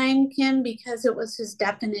the time, Kim, because it was his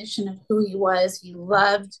definition of who he was. He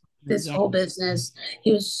loved this Yeah. whole business.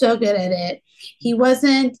 He was so good at it. He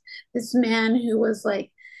wasn't this man who was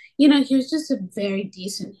like, he was just a very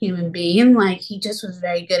decent human being. Like, he just was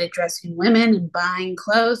very good at dressing women and buying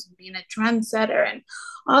clothes and being a trendsetter and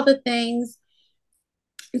all the things.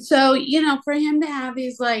 So, for him to have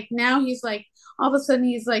these, like, now he's like, all of a sudden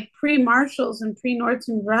he's like pre-Marshalls and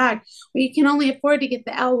pre-Nordstrom Rack, where you can only afford to get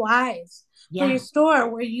the LYs for your Yeah. store,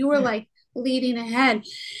 where you were Yeah. like leading ahead.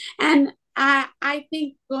 And I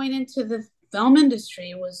think going into the film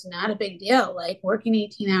industry was not a big deal. Like working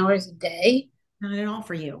 18 hours a day. Not at all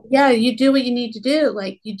for you. Yeah, you do what you need to do.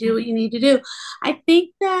 Like, you do what you need to do. I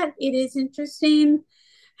think that it is interesting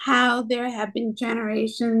how there have been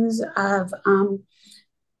generations of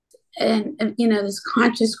and this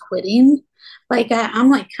conscious quitting. Like I'm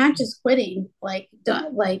like conscious quitting. Like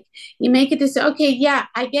don't like you make it to say, okay, yeah,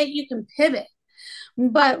 I get you can pivot,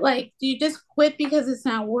 but like, do you just quit because it's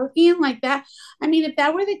not working like that? I mean, if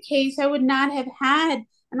that were the case, I would not have had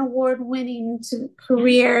an award-winning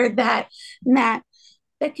career that that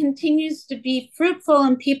continues to be fruitful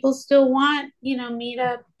and people still want me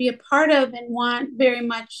to be a part of and want very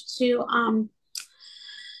much to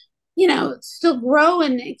still grow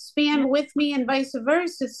and expand with me and vice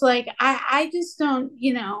versa. It's like I just don't,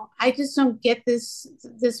 I just don't get this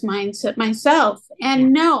mindset myself. Yeah.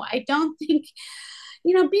 And no, I don't think,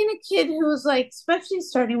 being a kid who was like, especially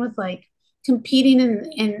starting with like competing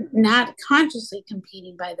and not consciously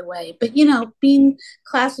competing, by the way, but being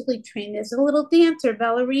classically trained as a little dancer,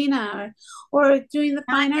 ballerina, or doing the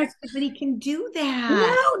Not fine arts. everybody can do that.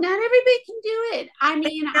 No, not everybody can do it. I It's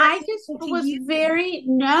mean, not I just equal to was you. very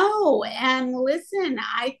no. And listen,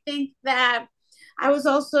 I think that I was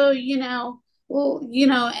also, well,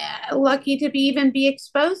 lucky to be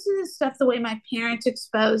exposed to this stuff the way my parents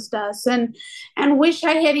exposed us, and wish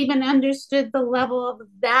I had even understood the level of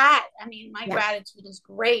that. I mean, my Yeah. gratitude is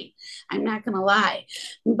great. I'm not gonna lie,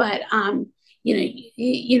 but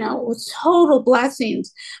it was total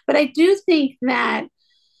blessings. But I do think that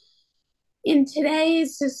in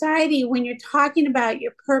today's society, when you're talking about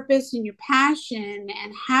your purpose and your passion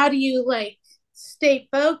and how do you like stay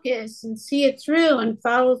focused and see it through and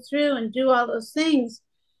follow through and do all those things,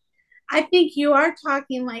 I think you are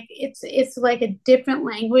talking like it's like a different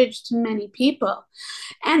language to many people.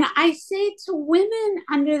 And I say to women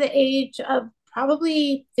under the age of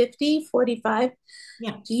probably 50, 45,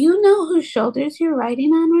 Yeah. do you know whose shoulders you're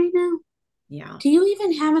riding on right now? Yeah. Do you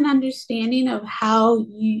even have an understanding of how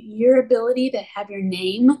your ability to have your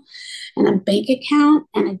name and a bank account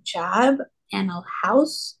and a job and a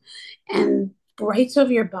house and rights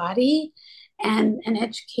over your body and an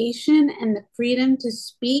education and the freedom to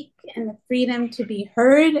speak and the freedom to be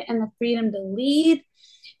heard and the freedom to lead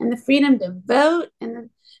and the freedom to vote and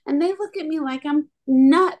they look at me like I'm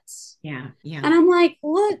nuts. Yeah. Yeah. And I'm like,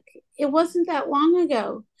 look, it wasn't that long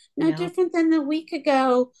ago. No No. different than the week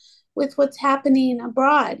ago with what's happening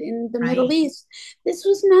abroad in the Middle Right. East. This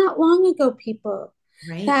was not long ago, people,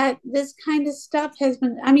 Right. that this kind of stuff has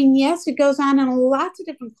been, I mean, yes, it goes on in lots of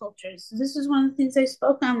different cultures. This is one of the things I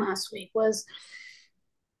spoke on last week was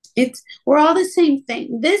we're all the same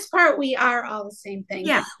thing. This part, we are all the same thing.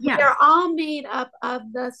 Yeah. We Yeah. are all made up of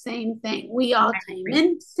the same thing. We all I came agree.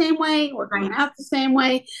 in the same way. We're going Right. out the same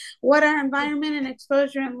way. What our environment and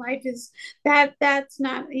exposure in life is, that's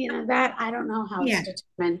not, that I don't know how it's Yeah.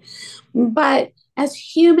 determined. But as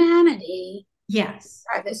humanity, Yes.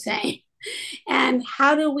 are the same. And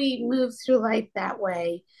how do we move through life that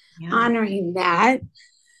way, Yeah. honoring that?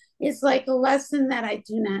 Is like a lesson that I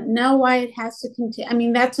do not know why it has to continue. I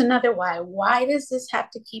mean, that's another why. Why does this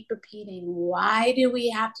have to keep repeating? Why do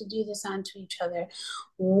we have to do this onto each other?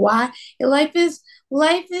 Why life is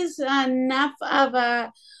enough of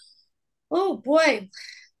a, oh boy,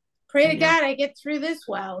 pray I to know. God I get through this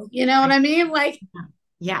well. You know what I mean? Like,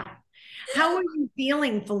 Yeah. How are you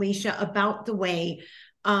feeling, Felicia, about the way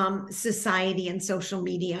society and social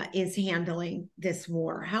media is handling this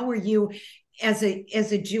war? How are you as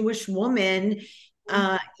a Jewish woman,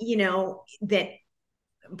 that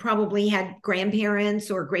probably had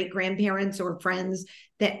grandparents or great grandparents or friends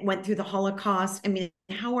that went through the Holocaust? I mean,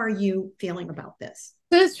 how are you feeling about this?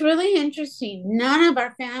 so it's really interesting. None of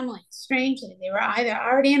our families, strangely, they were either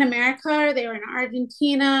already in America or they were in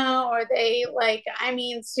Argentina or they like, I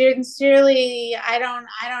mean, sincerely, I don't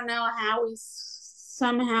know how we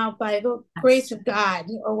somehow by the grace of God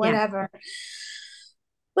or Yeah. whatever.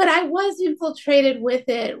 But I was infiltrated with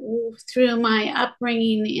it through my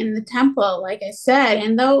upbringing in the temple, like I said.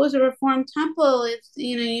 And though it was a reformed temple, it's,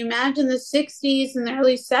 you imagine the 60s and the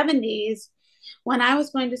early 70s when I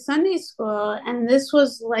was going to Sunday school. And this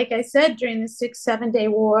was, like I said, during the 6-7 day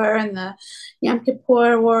war and the Yom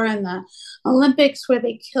Kippur War and the Olympics, where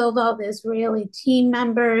they killed all the Israeli team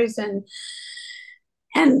members. And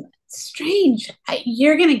strange,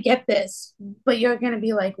 you're going to get this, but you're going to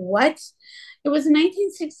be like, what? It was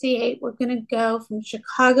 1968. We're going to go from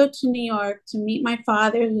Chicago to New York to meet my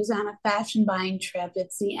father, who's on a fashion buying trip.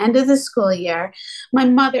 It's the end of the school year. My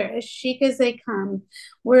mother, as chic as they come.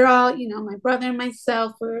 We're all, my brother and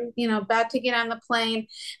myself, we're, about to get on the plane.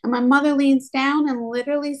 And my mother leans down and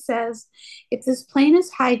literally says, if this plane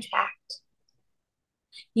is hijacked,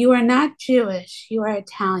 you are not Jewish, you are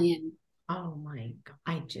Italian. Oh my God.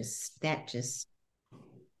 That just,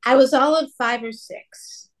 I was all of 5 or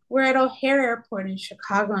 6. We're at O'Hare Airport in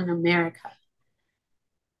Chicago in America.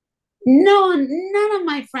 No, none of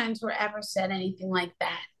my friends were ever said anything like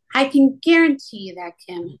that. I can guarantee you that,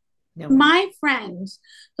 Kim. No one. My friends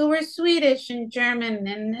who were Swedish and German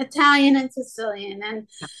and Italian and Sicilian and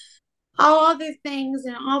all other things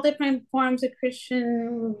and all different forms of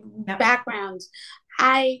Christian Yep. backgrounds.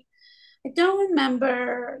 I I don't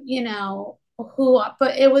remember, who,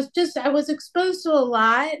 but it was just I was exposed to a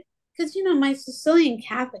lot because my Sicilian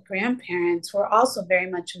Catholic grandparents were also very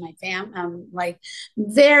much in my family, like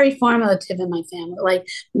very formative in my family, like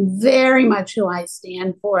very much who I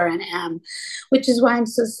stand for and am, which is why I'm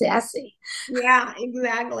so sassy. Yeah,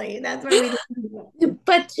 exactly. That's why we.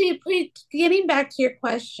 But getting back to your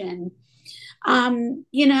question,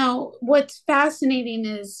 what's fascinating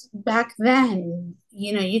is back then,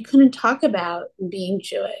 you couldn't talk about being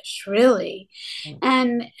Jewish, really.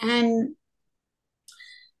 And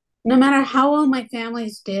no matter how well my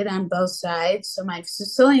families did on both sides, so my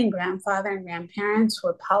Sicilian grandfather and grandparents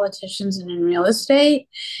were politicians and in real estate,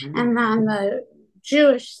 and on the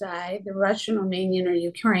Jewish side, the Russian, Romanian, or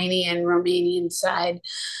Ukrainian, Romanian side,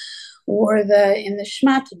 were in the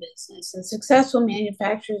schmata business and successful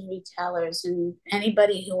manufacturers, retailers, and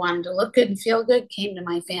anybody who wanted to look good and feel good came to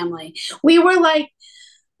my family. We were like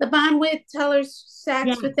the Bonwit Tellers Yeah.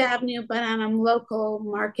 Saks Fifth Avenue, but on a local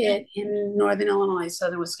market in northern Illinois,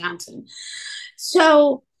 southern Wisconsin.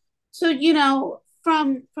 So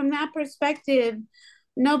from that perspective,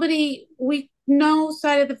 no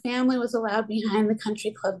side of the family was allowed behind the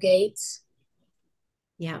country club gates.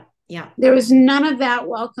 Yeah. Yeah. There was none of that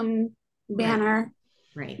welcome Right. banner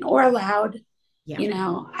Right. or allowed.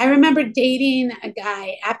 Yeah. I remember dating a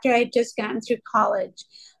guy after I'd just gotten through college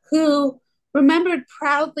who remembered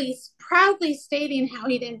proudly stating how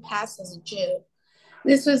he didn't pass as a Jew.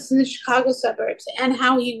 This was in the Chicago suburbs, and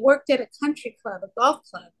how he worked at a country club, a golf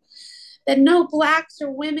club, that no blacks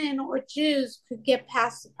or women or Jews could get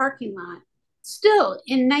past the parking lot. Still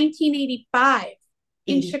in 1985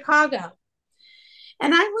 in 80. Chicago.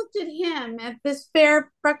 And I looked at him, at this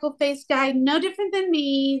fair, freckle faced guy, no different than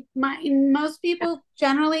me. Most people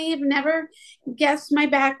generally have never guessed my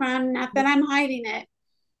background, not that I'm hiding it,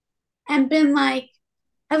 and been like,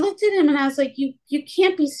 I looked at him and I was like, you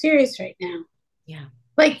can't be serious right now. Yeah.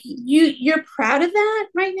 Like you're proud of that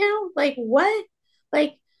right now? Like what?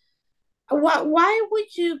 Like why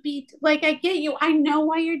would you be like, I get you, I know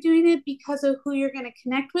why you're doing it because of who you're going to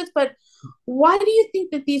connect with, but why do you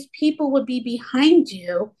think that these people would be behind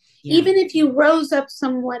you, Yeah. even if you rose up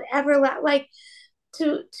somewhat ever like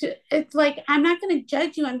to it's like, I'm not going to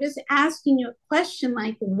judge you, I'm just asking you a question,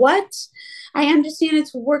 like what? I understand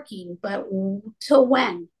it's working, but till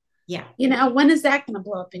when? Yeah. When is that going to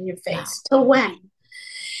blow up in your Yeah. face? Till when?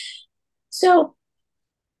 So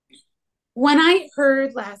when I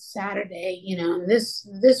heard last Saturday, this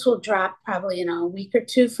will drop probably in a week or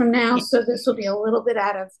two from now, Yeah. so this will be a little bit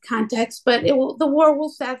out of context, but the war will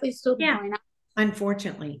sadly still be Yeah. going on.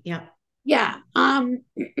 Unfortunately. Yeah. Yeah.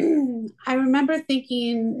 I remember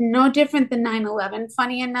thinking no different than 9/11.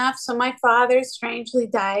 Funny enough. So my father strangely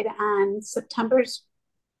died on September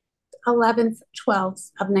 11th,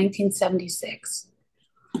 12th of 1976.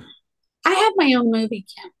 I had my own movie,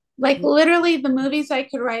 Kim. Like literally the movies I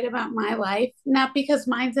could write about my life, not because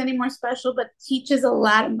mine's any more special, but teaches a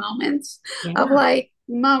lot of moments of Yeah. like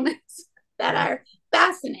moments that are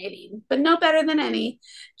fascinating, but no better than any.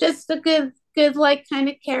 Just a good like kind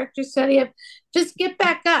of character study of just get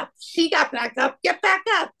back up. She got back up, get back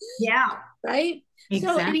up. Yeah. Right. So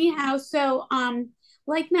Exactly. anyhow,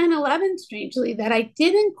 like 9/11, strangely, that I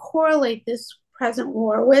didn't correlate this present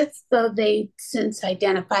war with, though they since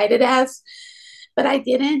identified it as, but I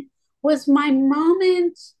didn't, was my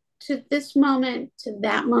moment to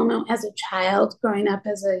that moment as a child growing up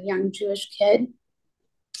as a young Jewish kid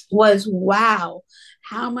was, wow,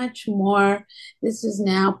 how much more this is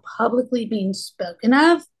now publicly being spoken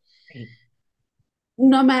of, Right.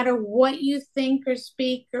 no matter what you think or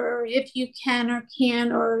speak, or if you can or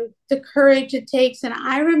can't, or the courage it takes. And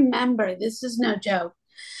I remember, this is no joke,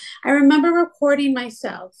 I remember recording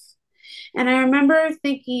myself, and I remember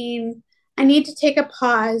thinking, I need to take a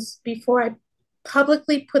pause before I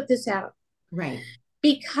publicly put this out, Right.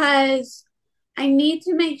 because I need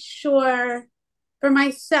to make sure for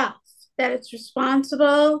myself that it's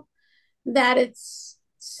responsible, that it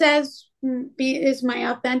says is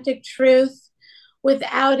my authentic truth,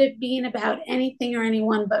 without it being about anything or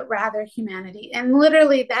anyone, but rather humanity. And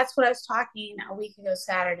literally, that's what I was talking a week ago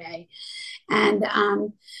Saturday. And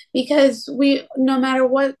because no matter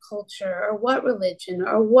what culture or what religion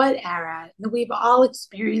or what era, we've all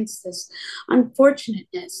experienced this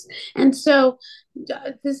unfortunateness. And so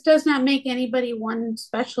this does not make anybody one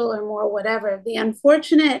special or more whatever. The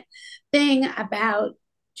unfortunate thing about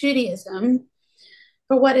Judaism,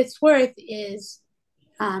 for what it's worth, is,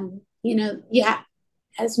 yeah,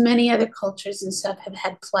 as many other cultures and stuff have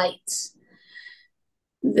had plights.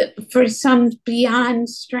 For some beyond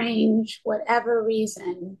strange, whatever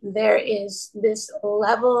reason, there is this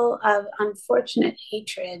level of unfortunate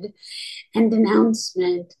hatred and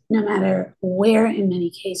denouncement, no matter where, in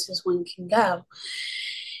many cases, one can go.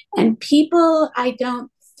 And people, I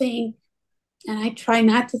don't think, and I try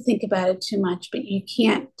not to think about it too much, but you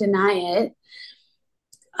can't deny it,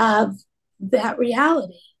 of that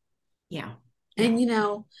reality. Yeah. And,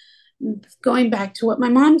 going back to what my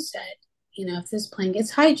mom said, if this plane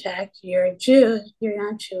gets hijacked, you're a Jew, you're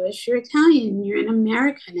not Jewish, you're Italian, you're in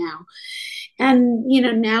America now. And,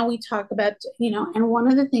 now we talk about, and one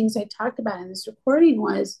of the things I talked about in this recording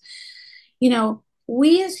was,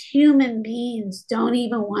 we as human beings don't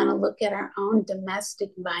even want to look at our own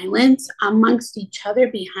domestic violence amongst each other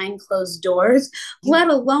behind closed doors, let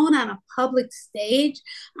alone on a public stage,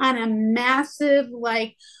 on a massive,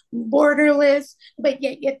 borderless, but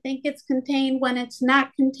yet you think it's contained when it's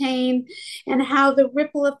not contained, and how the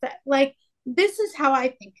ripple effect, this is how I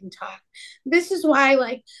think and talk. This is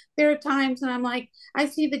why, there are times when I'm I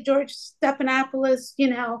see the George Stephanopoulos,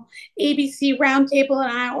 ABC roundtable,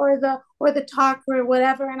 and or the talk or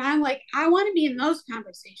whatever, and I'm I want to be in those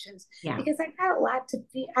conversations because I got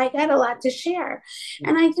a lot to share,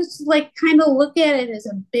 and I just kind of look at it as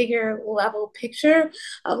a bigger level picture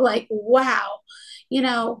of wow,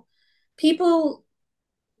 people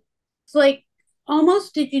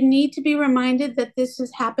almost, did you need to be reminded that this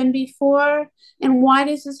has happened before? And why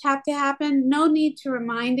does this have to happen? No need to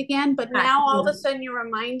remind again, but now all of a sudden you're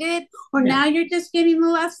reminded, or now you're just getting the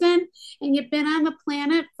lesson, and you've been on the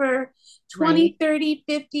planet for 20, 30,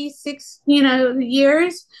 50, 6,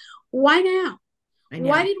 years. Why now?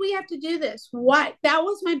 Why did we have to do this? Why? That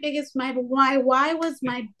was my biggest, why was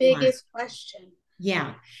my biggest question.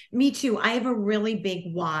 Yeah, me too. I have a really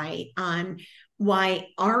big why on why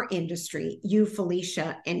our industry, you,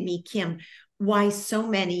 Felicia, and me, Kim, why so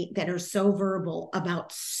many that are so verbal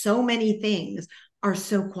about so many things are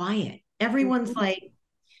so quiet. Everyone's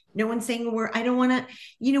no one's saying a word. I don't want to,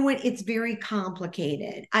 you know what? It's very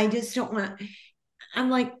complicated. I just don't want to.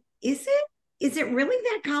 I'm is it? Is it really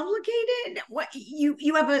that complicated? What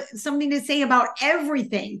you have something to say about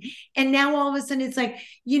everything, and now all of a sudden it's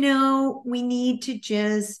we need to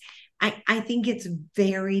just. I think it's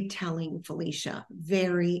very telling, Felicia.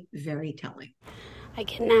 Very, very telling. I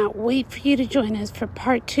cannot wait for you to join us for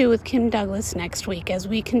part 2 with Kim Douglas next week as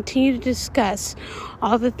we continue to discuss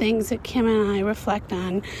all the things that Kim and I reflect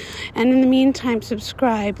on. And in the meantime,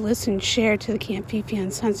 subscribe, listen, share to the Camp Fifi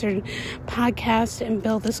Uncensored podcast and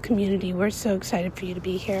build this community. We're so excited for you to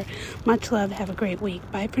be here. Much love. Have a great week.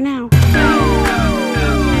 Bye for now.